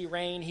he didn't see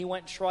rain. He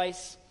went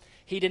twice.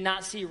 He did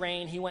not see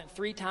rain. He went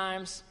 3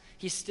 times.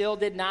 He still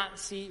did not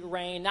see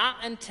rain. Not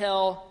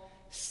until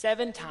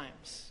 7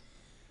 times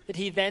did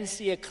he then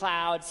see a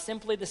cloud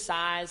simply the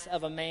size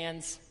of a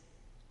man's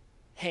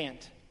hand.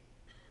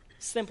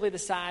 Simply the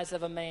size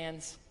of a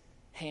man's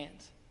hand.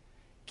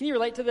 Can you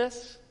relate to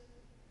this?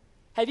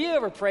 Have you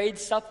ever prayed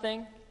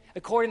something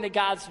according to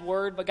God's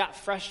word but got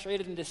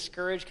frustrated and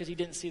discouraged because you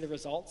didn't see the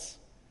results?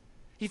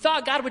 You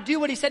thought God would do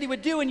what he said he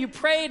would do, and you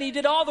prayed and he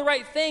did all the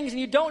right things, and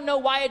you don't know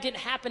why it didn't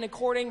happen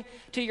according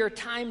to your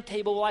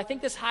timetable. Well, I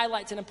think this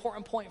highlights an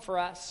important point for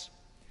us,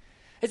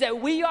 is that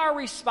we are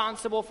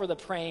responsible for the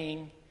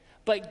praying,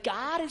 but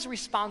God is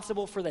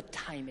responsible for the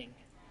timing.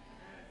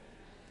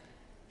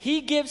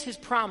 He gives his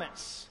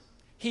promise.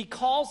 He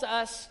calls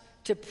us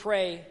to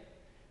pray,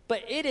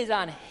 but it is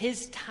on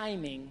his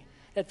timing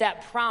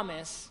that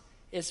promise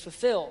is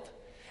fulfilled.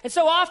 And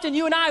so often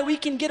you and I, we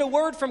can get a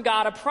word from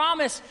God, a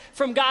promise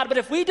from God, but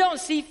if we don't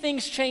see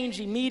things change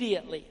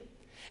immediately,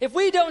 if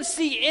we don't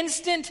see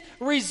instant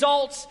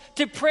results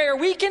to prayer,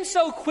 we can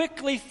so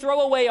quickly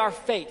throw away our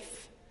faith.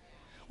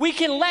 We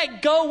can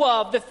let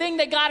go of the thing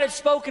that God has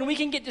spoken. We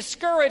can get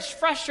discouraged,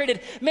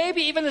 frustrated.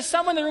 Maybe even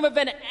some in the room have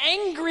been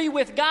angry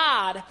with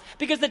God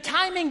because the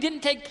timing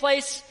didn't take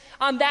place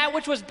on that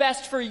which was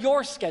best for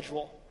your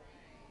schedule.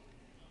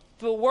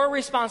 But we're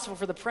responsible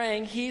for the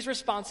praying. He's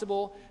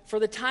responsible for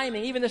the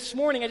timing. Even this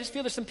morning, I just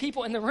feel there's some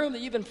people in the room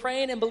that you've been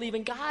praying and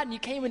believing God, and you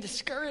came in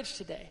discouraged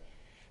today,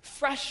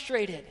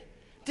 frustrated,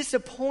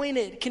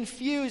 disappointed,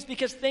 confused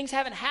because things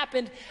haven't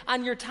happened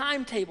on your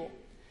timetable.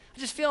 I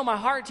just feel in my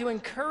heart to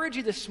encourage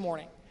you this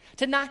morning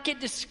to not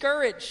get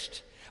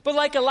discouraged. But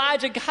like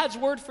Elijah, God's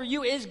word for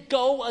you is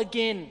go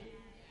again.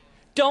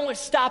 Don't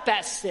stop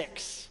at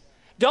 6.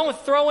 Don't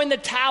throw in the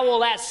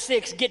towel at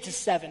 6. Get to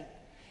 7.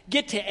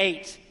 Get to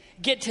 8.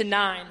 Get to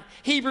 9.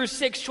 Hebrews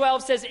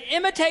 6:12 says,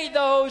 imitate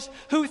those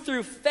who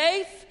through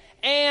faith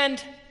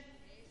and,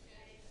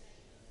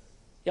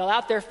 y'all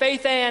out there,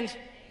 faith and,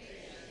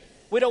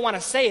 we don't want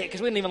to say it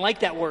because we didn't even like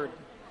that word.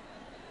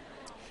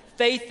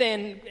 Faith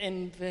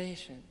and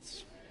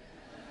patience.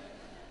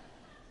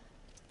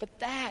 But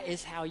that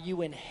is how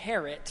you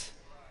inherit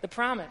the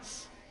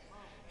promise.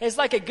 It's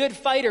like a good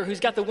fighter who's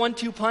got the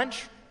 1-2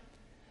 punch.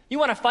 You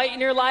want to fight in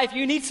your life,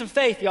 you need some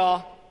faith,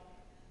 y'all.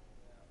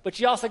 But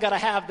you also got to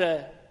have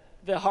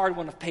the hard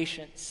one of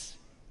patience.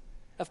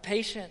 Of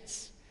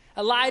patience.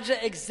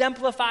 Elijah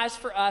exemplifies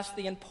for us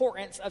the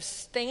importance of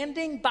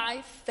standing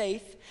by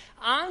faith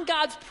on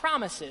God's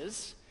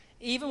promises,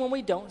 even when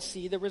we don't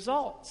see the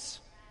results.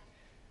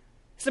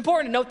 It's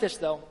important to note this,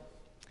 though.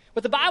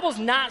 What the Bible's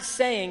not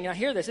saying, now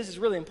hear this is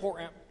really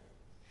important.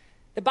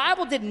 The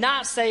Bible did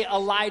not say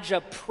Elijah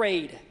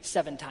prayed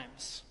 7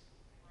 times.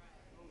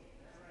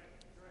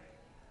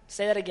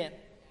 Say that again.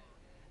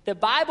 The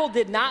Bible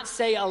did not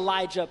say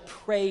Elijah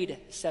prayed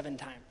 7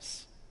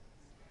 times.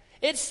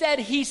 It said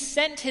he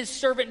sent his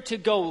servant to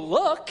go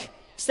look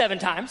 7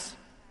 times,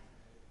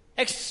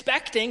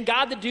 expecting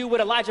God to do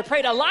what Elijah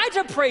prayed.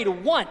 Elijah prayed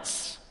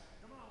once.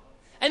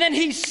 And then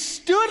he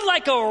stood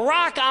like a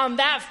rock on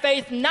that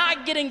faith,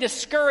 not getting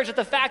discouraged at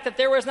the fact that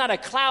there was not a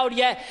cloud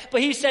yet.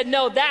 But he said,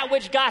 no, that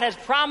which God has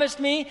promised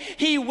me,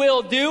 he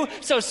will do.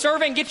 So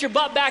servant, get your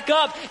butt back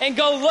up and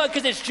go look,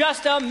 because it's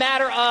just a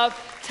matter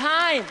of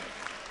time.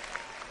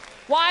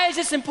 Why is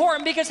this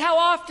important? Because how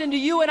often do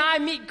you and I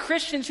meet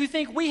Christians who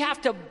think we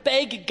have to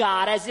beg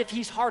God as if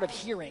he's hard of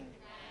hearing?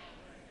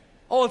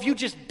 Oh, if you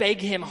just beg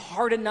him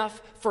hard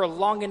enough for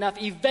long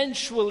enough,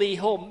 eventually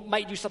he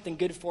might do something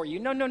good for you.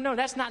 No,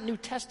 that's not New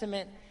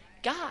Testament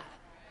God.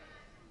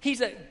 He's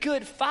a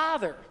good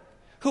father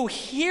who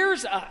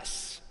hears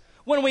us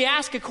when we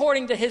ask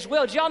according to his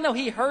will. Did y'all know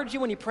he heard you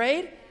when you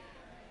prayed?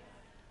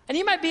 And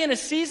you might be in a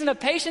season of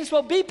patience.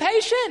 Well, be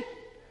patient.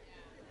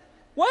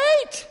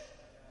 Wait.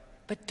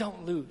 But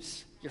don't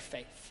lose your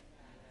faith.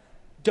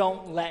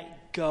 Don't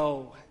let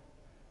go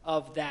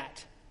of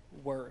that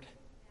word.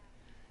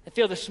 I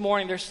feel this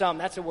morning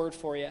that's a word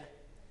for you.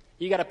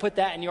 You got to put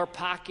that in your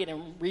pocket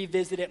and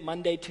revisit it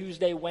Monday,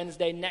 Tuesday,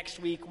 Wednesday,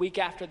 next week, week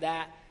after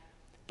that.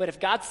 But if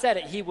God said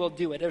it, he will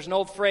do it. There's an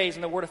old phrase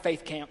in the Word of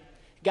Faith camp.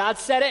 God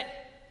said it,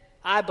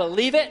 I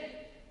believe it,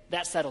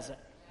 that settles it.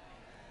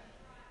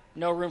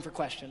 No room for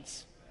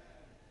questions.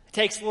 It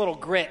takes a little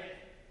grit,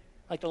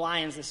 like the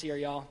Lions this year,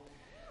 y'all.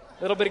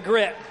 A little bit of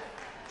grit.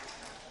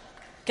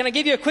 Can I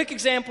give you a quick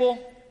example?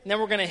 And then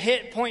we're going to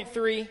hit point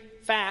 3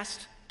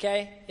 fast.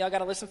 Okay, y'all got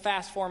to listen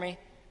fast for me,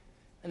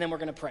 and then we're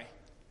going to pray.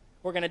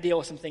 We're going to deal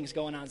with some things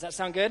going on. Does that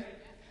sound good?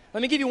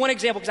 Let me give you one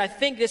example because I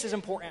think this is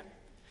important.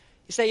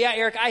 You say, yeah,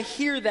 Eric, I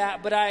hear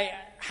that, but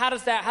how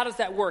does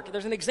that work?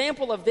 There's an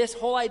example of this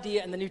whole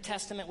idea in the New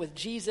Testament with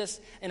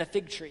Jesus and a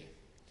fig tree.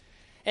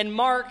 In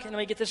Mark, and let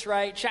me get this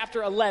right,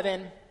 chapter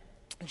 11,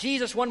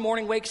 Jesus one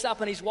morning wakes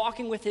up and he's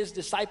walking with his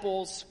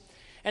disciples,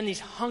 and he's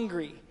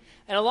hungry.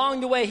 And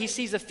along the way, he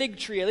sees a fig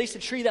tree, at least a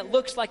tree that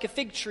looks like a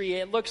fig tree.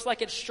 It looks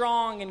like it's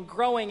strong and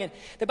growing. And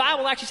the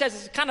Bible actually says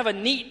it's kind of a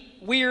neat,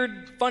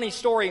 weird, funny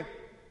story.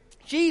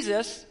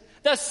 Jesus,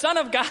 the Son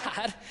of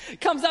God,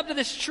 comes up to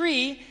this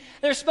tree.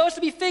 There's supposed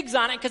to be figs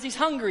on it because he's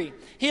hungry.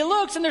 He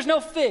looks and there's no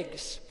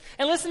figs.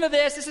 And listen to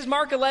this. This is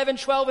Mark 11,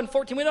 12, and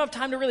 14. We don't have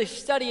time to really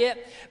study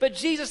it. But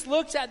Jesus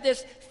looks at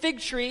this fig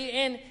tree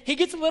and he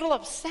gets a little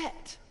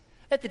upset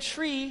that the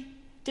tree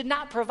did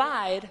not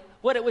provide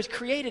what it was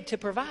created to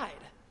provide.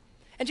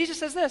 And Jesus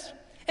says this.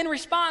 In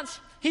response,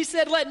 he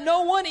said, let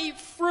no one eat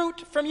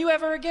fruit from you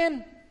ever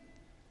again.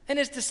 And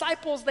his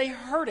disciples, they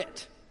heard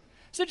it.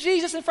 So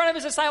Jesus, in front of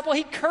his disciple,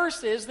 he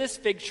curses this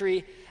fig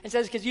tree and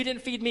says, because you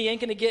didn't feed me, you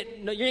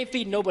ain't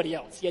feeding nobody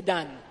else. You're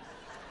done.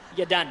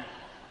 You're done.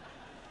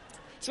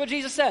 That's what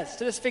Jesus says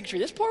to this fig tree.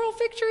 This poor old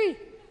fig tree.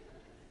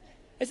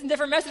 It's a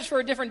different message for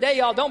a different day,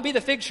 y'all. Don't be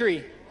the fig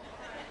tree.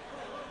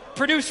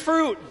 Produce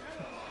fruit.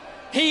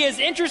 He is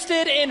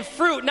interested in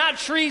fruit, not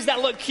trees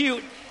that look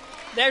cute.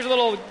 There's a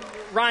little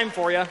rhyme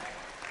for you.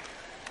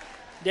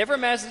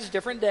 Different message,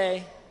 different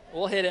day.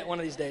 We'll hit it one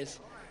of these days.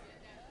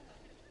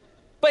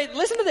 But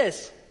listen to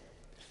this.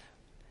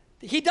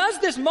 He does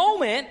this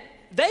moment.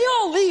 They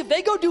all leave.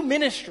 They go do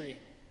ministry.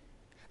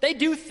 They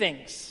do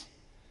things.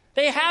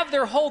 They have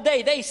their whole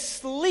day. They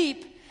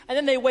sleep, and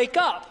then they wake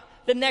up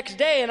the next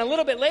day. And a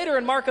little bit later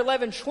in Mark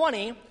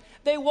 11:20,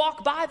 they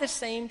walk by the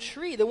same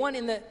tree, the one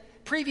in the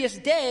previous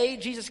day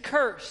Jesus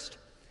cursed. It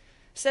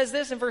says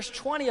this in verse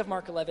 20 of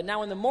Mark 11.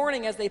 Now in the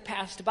morning as they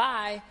passed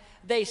by,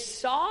 they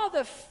saw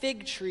the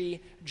fig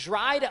tree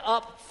dried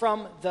up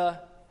from the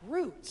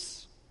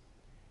roots.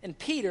 And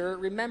Peter,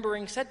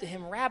 remembering, said to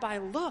him, Rabbi,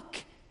 look,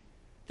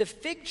 the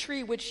fig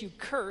tree which you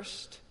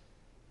cursed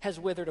has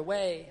withered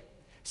away.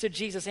 So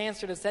Jesus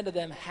answered and said to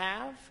them,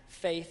 have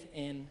faith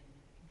in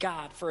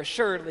God. For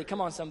assuredly,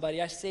 come on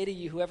somebody, I say to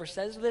you, whoever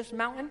says to this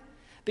mountain,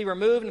 be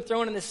removed and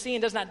thrown in the sea,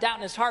 and does not doubt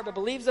in his heart, but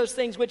believes those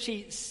things which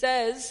he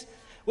says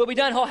will be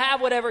done, he'll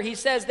have whatever he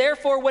says.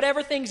 Therefore,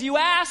 whatever things you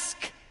ask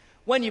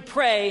when you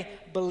pray,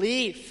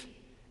 believe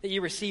that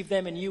you receive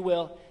them and you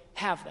will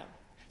have them.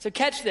 So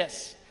catch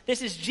this.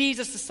 This is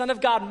Jesus, the Son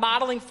of God,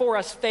 modeling for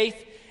us faith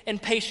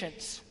and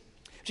patience.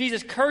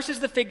 Jesus curses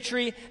the fig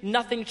tree,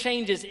 nothing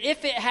changes.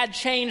 If it had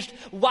changed,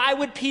 why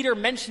would Peter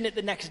mention it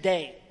the next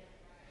day?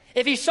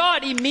 If he saw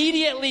it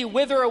immediately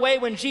wither away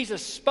when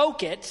Jesus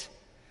spoke it,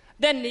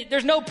 then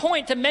there's no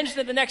point to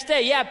mention it the next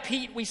day. Yeah,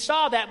 Pete, we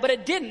saw that, but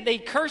it didn't. They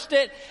cursed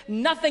it.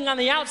 Nothing on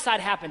the outside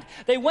happened.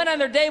 They went on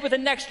their day, but the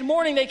next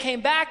morning they came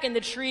back and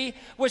the tree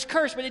was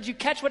cursed. But did you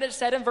catch what it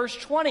said in verse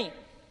 20?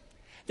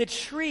 The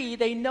tree,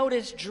 they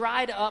noticed,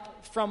 dried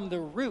up from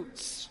the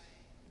roots.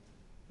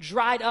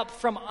 Dried up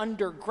from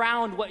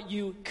underground, what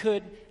you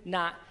could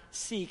not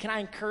see. Can I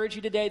encourage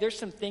you today? There's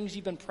some things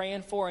you've been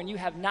praying for and you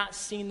have not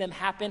seen them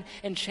happen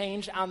and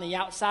change on the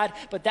outside,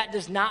 but that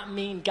does not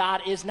mean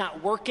God is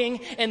not working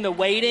in the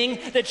waiting.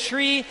 The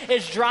tree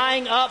is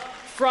drying up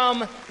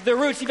from the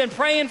roots. You've been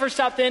praying for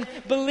something,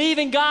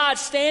 believing God,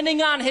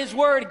 standing on his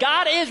word.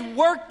 God is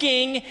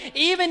working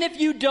even if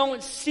you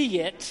don't see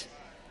it.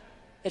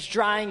 It's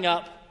drying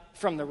up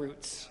from the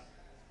roots.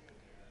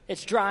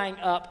 It's drying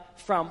up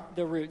from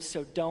the roots.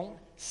 So don't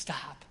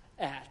stop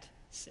at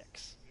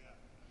 6.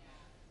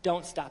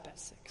 Don't stop at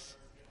 6.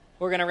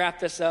 We're going to wrap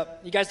this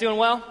up. You guys doing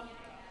well?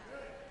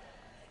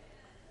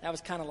 That was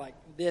kind of like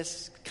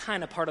this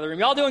kind of part of the room.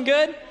 Y'all doing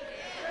good?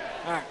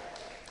 All right.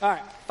 All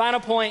right.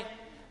 Final point.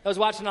 Those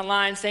watching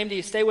online, same to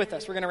you. Stay with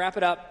us. We're going to wrap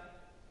it up.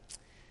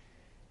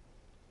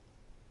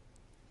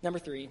 Number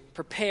 3,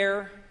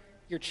 prepare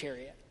your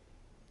chariot.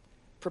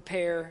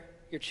 Prepare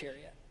your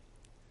chariot.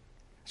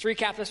 Let's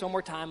recap this one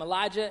more time.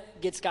 Elijah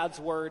gets God's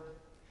word.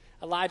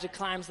 Elijah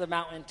climbs the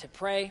mountain to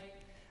pray.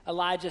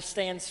 Elijah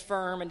stands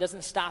firm and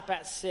doesn't stop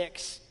at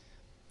 6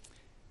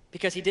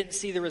 because he didn't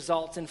see the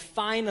results. And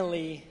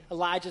finally,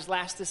 Elijah's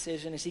last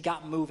decision is he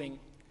got moving.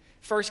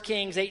 1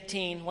 Kings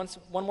 18,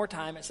 one more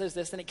time, it says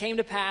this, and it came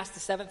to pass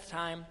the 7th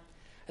time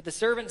that the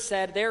servant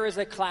said, there is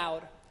a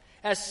cloud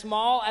as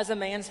small as a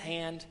man's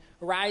hand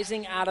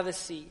rising out of the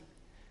sea.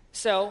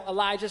 So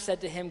Elijah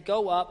said to him,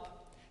 go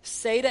up,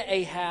 say to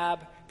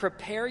Ahab,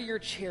 prepare your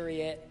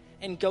chariot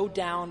and go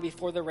down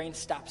before the rain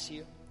stops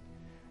you.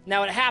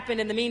 Now it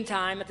happened in the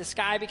meantime that the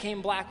sky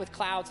became black with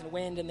clouds and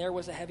wind, and there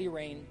was a heavy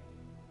rain.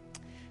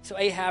 So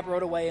Ahab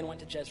rode away and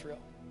went to Jezreel.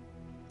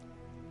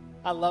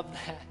 I love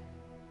that.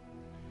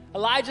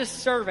 Elijah's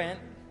servant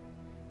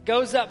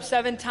goes up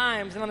 7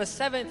 times, and on the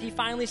 7th, he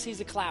finally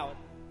sees a cloud.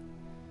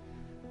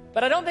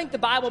 But I don't think the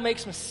Bible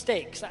makes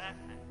mistakes.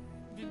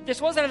 This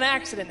wasn't an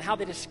accident how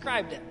they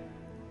described it.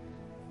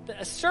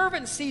 A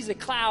servant sees a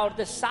cloud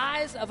the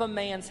size of a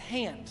man's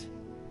hand.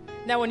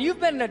 Now, when you've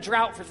been in a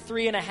drought for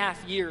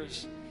 3.5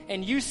 years,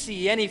 and you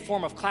see any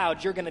form of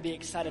cloud, you're going to be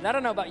excited. I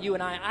don't know about you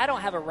and I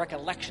don't have a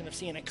recollection of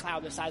seeing a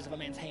cloud the size of a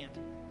man's hand.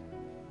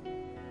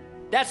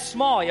 That's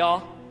small,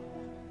 y'all.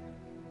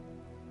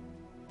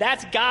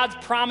 That's God's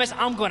promise,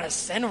 I'm going to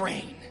send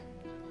rain.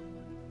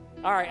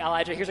 All right,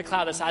 Elijah, here's a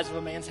cloud the size of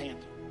a man's hand.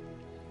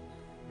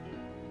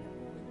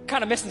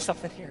 Kind of missing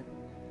something here.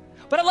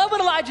 But I love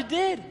what Elijah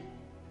did.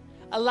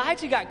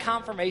 Elijah got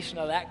confirmation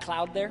of that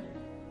cloud there.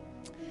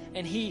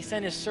 And he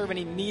sent his servant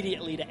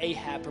immediately to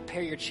Ahab.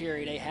 Prepare your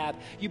chariot, Ahab.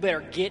 You better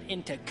get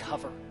into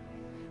cover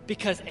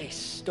because a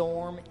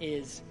storm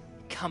is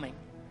coming.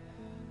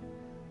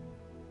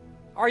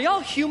 Are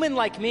y'all human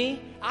like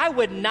me? I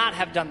would not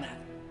have done that.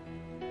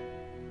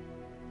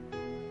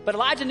 But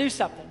Elijah knew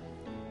something.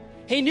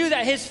 He knew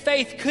that his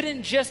faith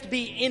couldn't just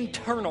be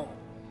internal.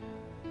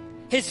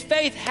 His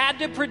faith had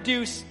to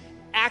produce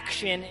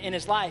action in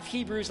his life.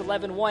 Hebrews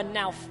 11:1.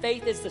 Now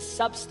faith is the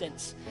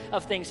substance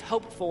of things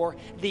hoped for,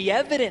 the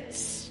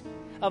evidence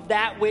of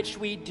that which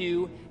we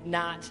do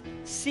not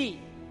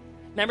see.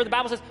 Remember, the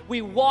Bible says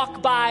we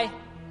walk by,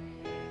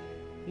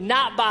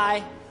 not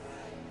by.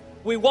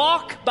 We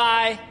walk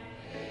by,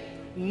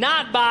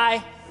 not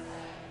by.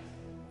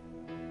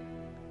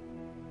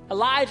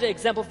 Elijah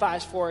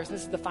exemplifies for us, and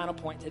this is the final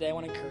point today I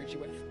want to encourage you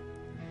with,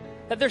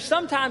 that there's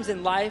sometimes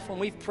in life when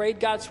we've prayed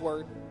God's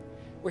word,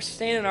 we're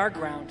standing our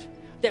ground,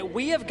 that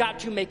we have got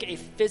to make a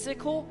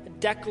physical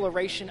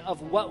declaration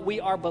of what we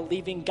are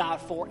believing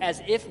God for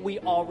as if we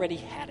already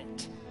had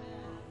it.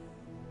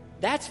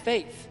 That's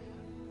faith.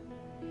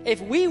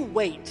 If we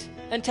wait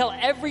until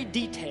every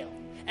detail,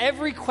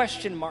 every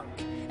question mark,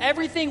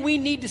 everything we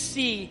need to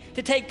see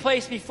to take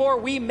place before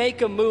we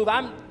make a move,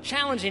 I'm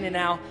challenging it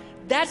now,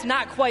 that's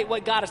not quite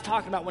what God is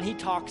talking about when he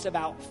talks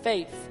about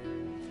faith.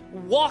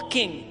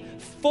 Walking,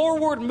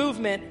 forward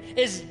movement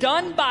is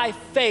done by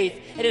faith.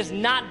 It is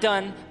not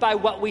done by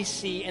what we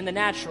see in the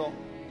natural.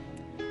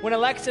 When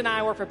Alexa and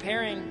I were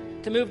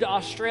preparing to move to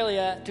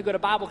Australia to go to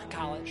Bible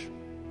college,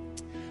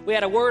 we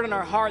had a word in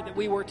our heart that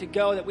we were to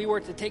go, that we were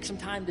to take some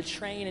time to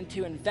train and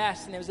to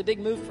invest, and it was a big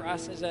move for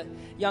us as a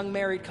young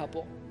married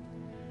couple.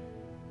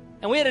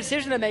 And we had a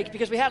decision to make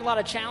because we had a lot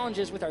of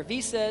challenges with our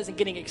visas and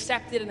getting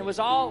accepted, and it was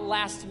all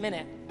last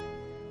minute.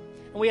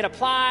 And we had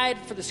applied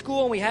for the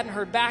school, and we hadn't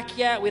heard back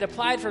yet. We had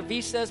applied for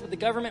visas, but the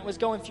government was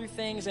going through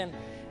things, and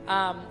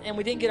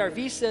we didn't get our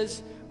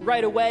visas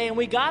right away. And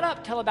we got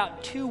up till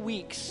about 2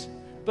 weeks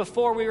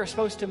before we were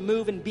supposed to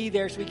move and be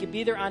there so we could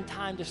be there on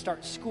time to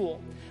start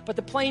school. But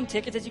the plane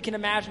tickets, as you can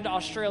imagine, to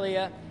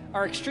Australia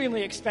are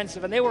extremely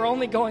expensive, and they were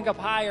only going up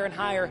higher and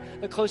higher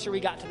the closer we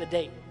got to the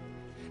date.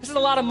 This is a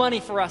lot of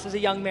money for us as a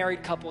young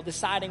married couple,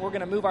 deciding we're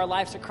going to move our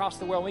lives across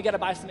the world. We got to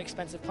buy some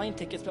expensive plane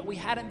tickets, but we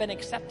hadn't been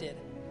accepted.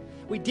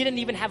 We didn't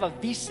even have a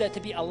visa to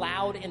be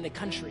allowed in the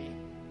country.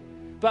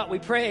 But we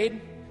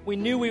prayed. We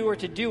knew we were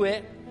to do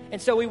it,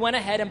 and so we went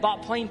ahead and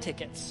bought plane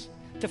tickets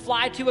to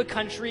fly to a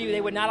country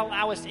they would not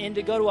allow us in,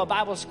 to go to a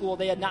Bible school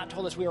they had not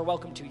told us we were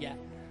welcome to yet.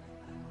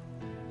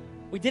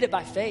 We did it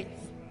by faith.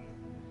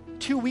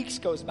 2 weeks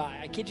goes by.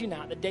 I kid you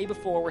not. The day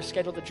before, we're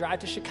scheduled to drive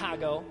to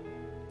Chicago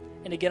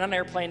and to get on an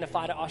airplane to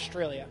fly to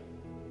Australia.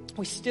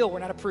 We still were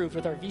not approved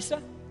with our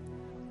visa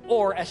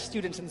or as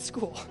students in the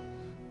school.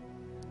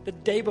 The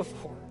day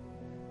before,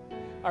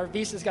 our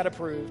visas got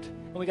approved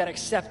and we got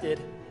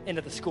accepted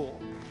into the school.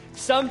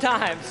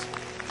 Sometimes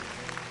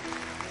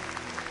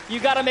you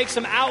got to make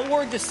some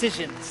outward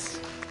decisions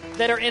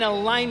that are in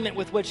alignment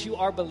with what you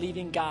are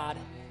believing God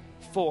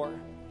for.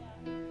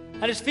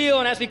 I just feel,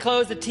 and as we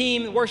close,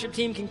 the worship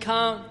team can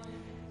come.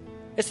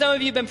 As some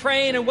of you have been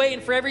praying and waiting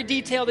for every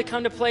detail to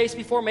come to place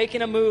before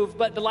making a move,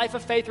 but the life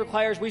of faith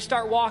requires we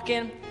start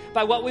walking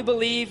by what we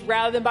believe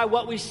rather than by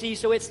what we see.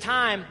 So it's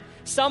time,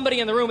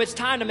 somebody in the room, it's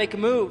time to make a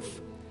move.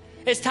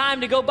 It's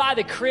time to go buy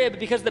the crib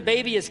because the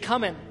baby is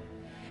coming.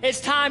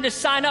 It's time to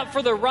sign up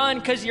for the run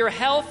because your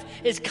health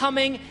is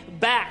coming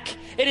back.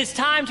 It is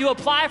time to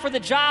apply for the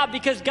job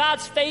because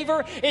God's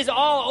favor is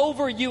all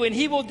over you and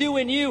he will do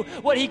in you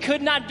what he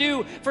could not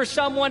do for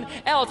someone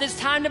else. It's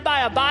time to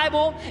buy a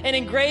Bible and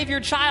engrave your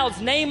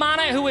child's name on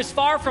it who is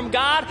far from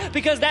God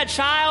because that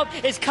child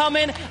is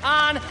coming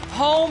on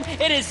home.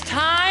 It is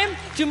time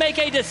to make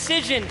a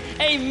decision,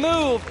 a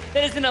move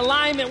that is in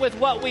alignment with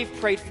what we've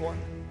prayed for.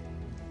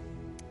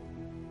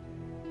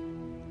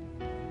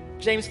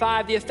 James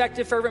 5, the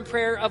effective fervent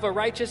prayer of a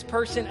righteous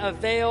person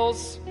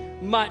avails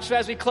much. So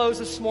as we close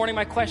this morning,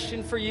 my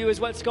question for you is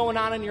what's going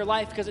on in your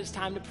life because it's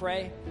time to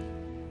pray.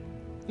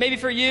 Maybe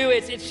for you,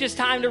 it's just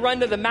time to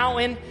run to the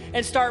mountain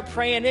and start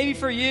praying. Maybe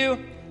for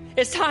you,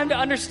 it's time to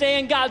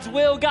understand God's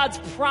will, God's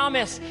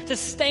promise, to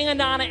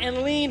stand on it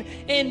and lean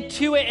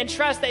into it and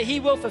trust that he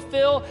will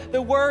fulfill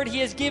the word he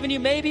has given you.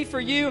 Maybe for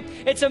you,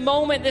 it's a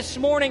moment this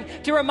morning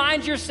to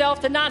remind yourself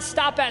to not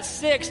stop at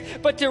 6,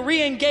 but to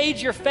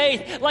re-engage your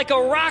faith like a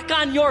rock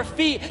on your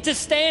feet, to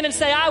stand and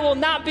say, I will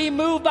not be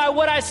moved by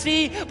what I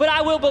see, but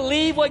I will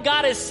believe what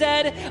God has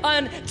said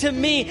unto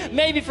me.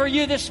 Maybe for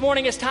you this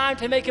morning, it's time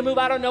to make a move.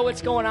 I don't know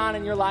what's going on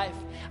in your life.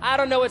 I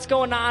don't know what's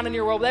going on in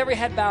your world. With every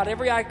head bowed,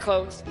 every eye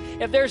closed.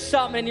 If there's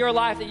something in your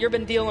life that you've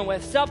been dealing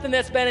with, something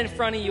that's been in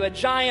front of you, a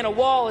giant, a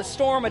wall, a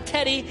storm, a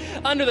teddy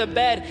under the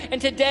bed, and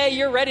today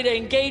you're ready to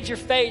engage your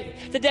faith.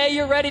 Today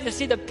you're ready to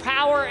see the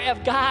power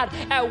of God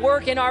at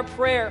work in our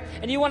prayer,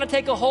 and you want to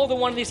take a hold of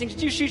one of these things,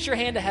 would you shoot your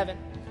hand to heaven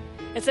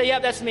and say,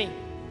 yep, that's me.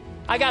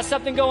 I got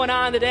something going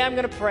on. Today I'm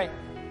going to pray.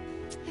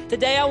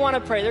 Today I want to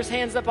pray. There's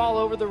hands up all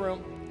over the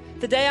room.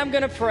 Today I'm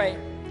going to pray.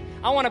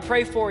 I want to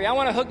pray for you. I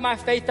want to hook my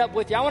faith up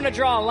with you. I want to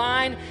draw a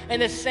line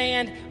in the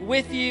sand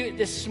with you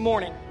this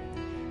morning.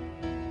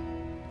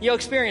 You'll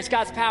experience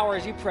God's power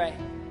as you pray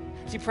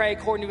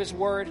according to his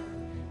word.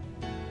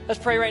 Let's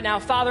pray right now.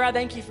 Father, I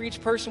thank you for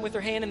each person with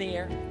their hand in the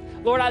air.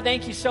 Lord, I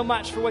thank you so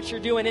much for what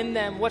you're doing in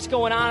them, what's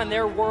going on in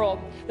their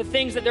world, the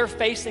things that they're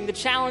facing, the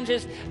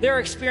challenges they're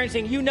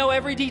experiencing. You know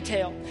every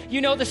detail.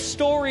 You know the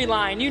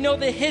storyline. You know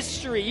the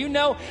history. You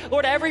know,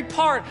 Lord, every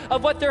part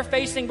of what they're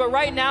facing. But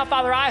right now,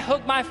 Father, I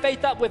hook my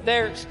faith up with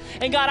theirs.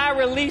 And God, I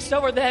release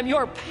over them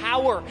your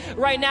power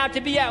right now to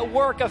be at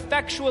work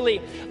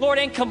effectually, Lord,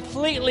 and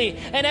completely.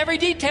 And every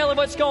detail of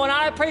what's going on,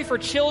 I pray for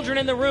children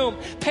in the room,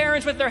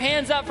 parents with their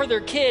hands up for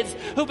their kids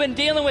who've been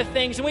dealing with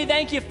things. And we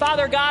thank you,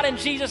 Father God, in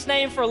Jesus'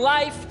 name for life.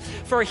 life,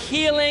 for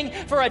healing,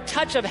 for a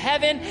touch of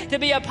heaven to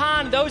be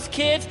upon those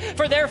kids,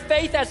 for their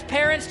faith as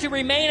parents to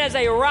remain as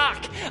a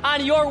rock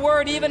on your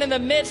word, even in the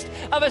midst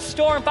of a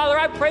storm. Father,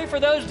 I pray for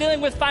those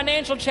dealing with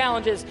financial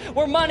challenges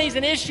where money's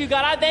an issue.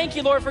 God, I thank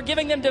you, Lord, for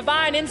giving them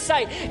divine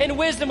insight and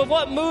wisdom of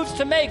what moves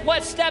to make,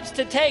 what steps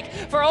to take,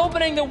 for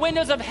opening the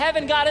windows of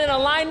heaven, God, in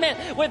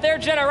alignment with their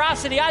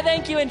generosity. I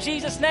thank you in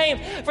Jesus' name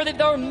for the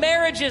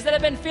marriages that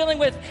have been feeling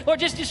with, Lord,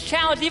 just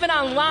challenged, even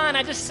online.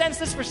 I just sense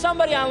this for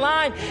somebody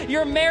online.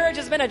 Your marriage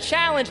has been a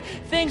challenge.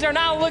 Things are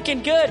not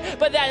looking good,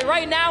 but that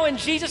right now in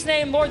Jesus'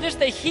 name, Lord, just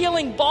the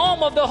healing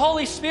balm of the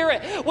Holy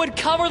Spirit would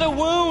cover the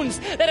wounds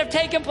that have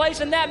taken place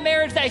in that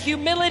marriage, that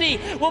humility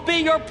will be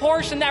your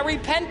portion, that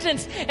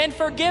repentance and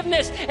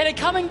forgiveness and it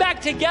coming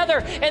back together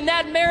in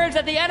that marriage,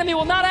 that the enemy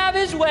will not have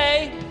his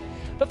way,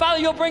 but Father,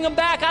 you'll bring them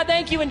back. I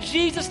thank you in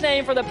Jesus'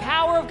 name for the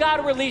power of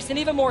God released, and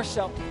even more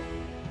so,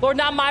 Lord,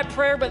 not my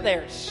prayer, but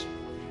theirs.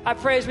 I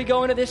pray as we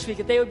go into this week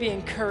that they would be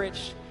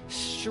encouraged,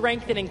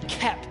 strengthened, and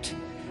kept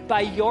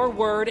by your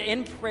word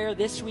in prayer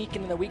this week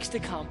and in the weeks to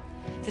come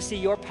to see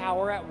your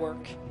power at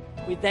work.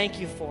 We thank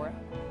you for it.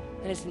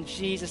 And it's in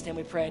Jesus' name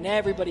we pray. And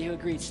everybody who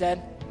agreed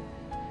said,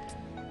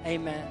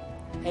 amen.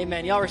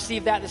 Amen. Y'all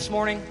received that this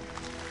morning?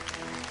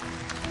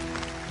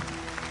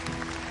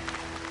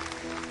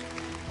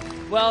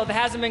 Well, if it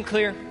hasn't been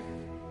clear,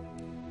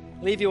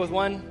 I'll leave you with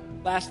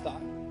one last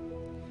thought.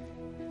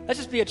 Let's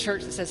just be a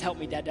church that says, help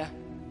me, Dada.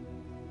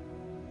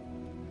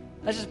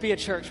 Let's just be a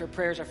church where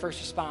prayer is our first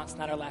response,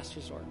 not our last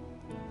resort.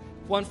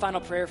 One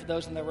final prayer for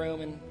those in the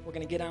room, and we're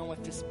going to get on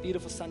with this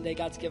beautiful Sunday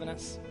God's given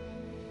us.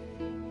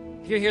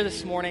 If you're here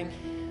this morning,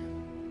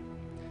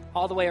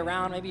 all the way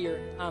around, maybe you're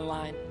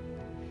online,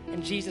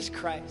 and Jesus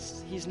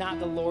Christ, he's not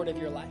the Lord of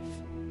your life.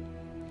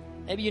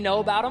 Maybe you know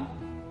about him,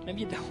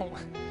 maybe you don't.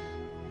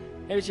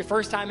 Maybe it's your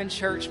first time in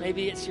church,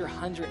 maybe it's your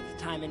 100th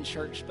time in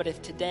church, but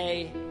if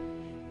today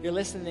you're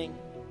listening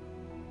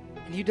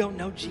and you don't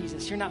know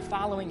Jesus, you're not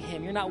following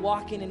him, you're not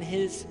walking in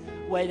his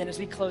way, then as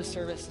we close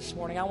service this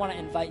morning, I want to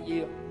invite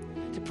you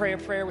to pray a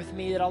prayer with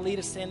me that I'll lead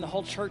us in. The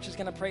whole church is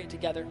going to pray it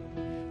together,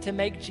 to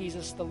make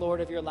Jesus the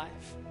Lord of your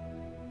life.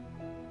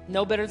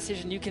 No better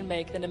decision you can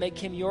make than to make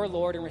him your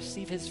Lord and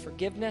receive his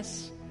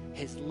forgiveness,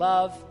 his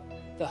love,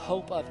 the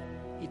hope of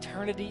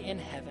eternity in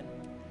heaven,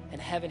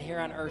 and heaven here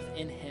on earth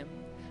in him.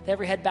 With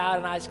every head bowed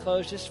and eyes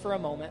closed just for a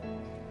moment.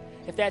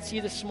 If that's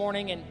you this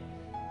morning and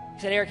you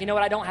said, Eric, you know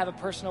what? I don't have a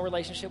personal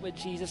relationship with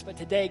Jesus, but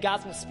today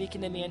God's been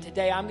speaking to me, and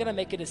today I'm going to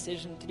make a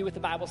decision to do what the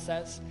Bible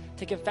says,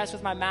 to confess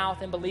with my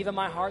mouth and believe in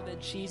my heart that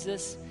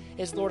Jesus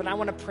is Lord, and I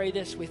want to pray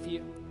this with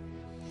you.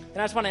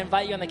 And I just want to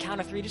invite you on the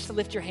count of 3 just to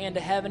lift your hand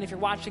to heaven. If you're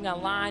watching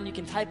online, you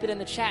can type it in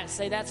the chat.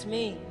 Say, that's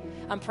me.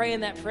 I'm praying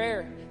that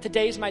prayer.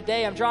 Today's my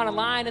day. I'm drawing a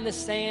line in the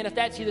sand. If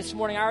that's you this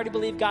morning, I already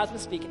believe God's been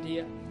speaking to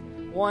you.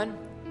 1,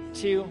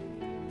 2,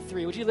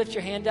 3. Would you lift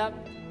your hand up?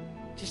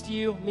 Just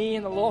you, me,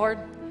 and the Lord.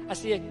 I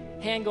see a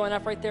hand going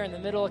up right there in the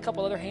middle, a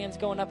couple other hands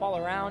going up all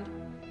around.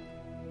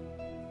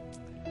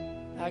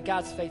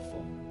 God's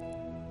faithful.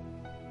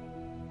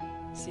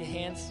 See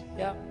hands?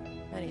 Yep,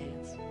 many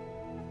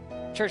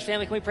hands. Church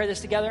family, can we pray this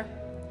together?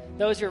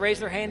 Those who raise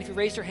their hand, if you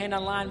raise your hand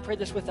online, pray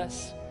this with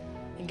us.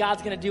 And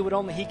God's going to do what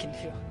only he can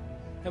do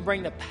and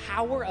bring the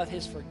power of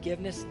his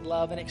forgiveness,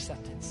 love, and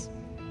acceptance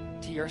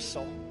to your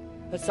soul.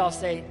 Let's all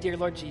say, dear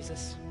Lord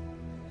Jesus,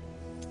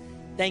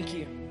 thank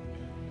you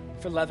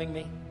for loving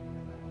me.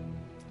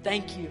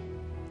 Thank you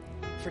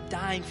for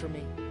dying for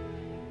me.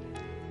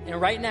 And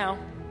right now,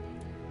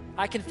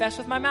 I confess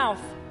with my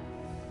mouth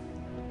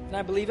and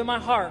I believe in my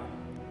heart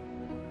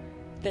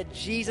that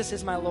Jesus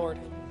is my Lord.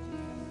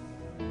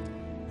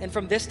 And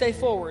from this day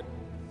forward,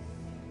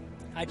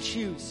 I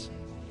choose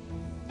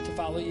to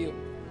follow you.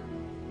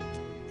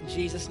 In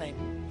Jesus' name,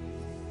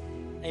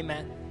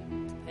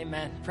 amen.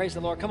 Amen. Praise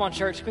the Lord. Come on,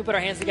 church. Can we put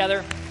our hands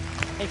together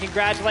and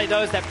congratulate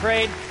those that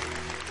prayed?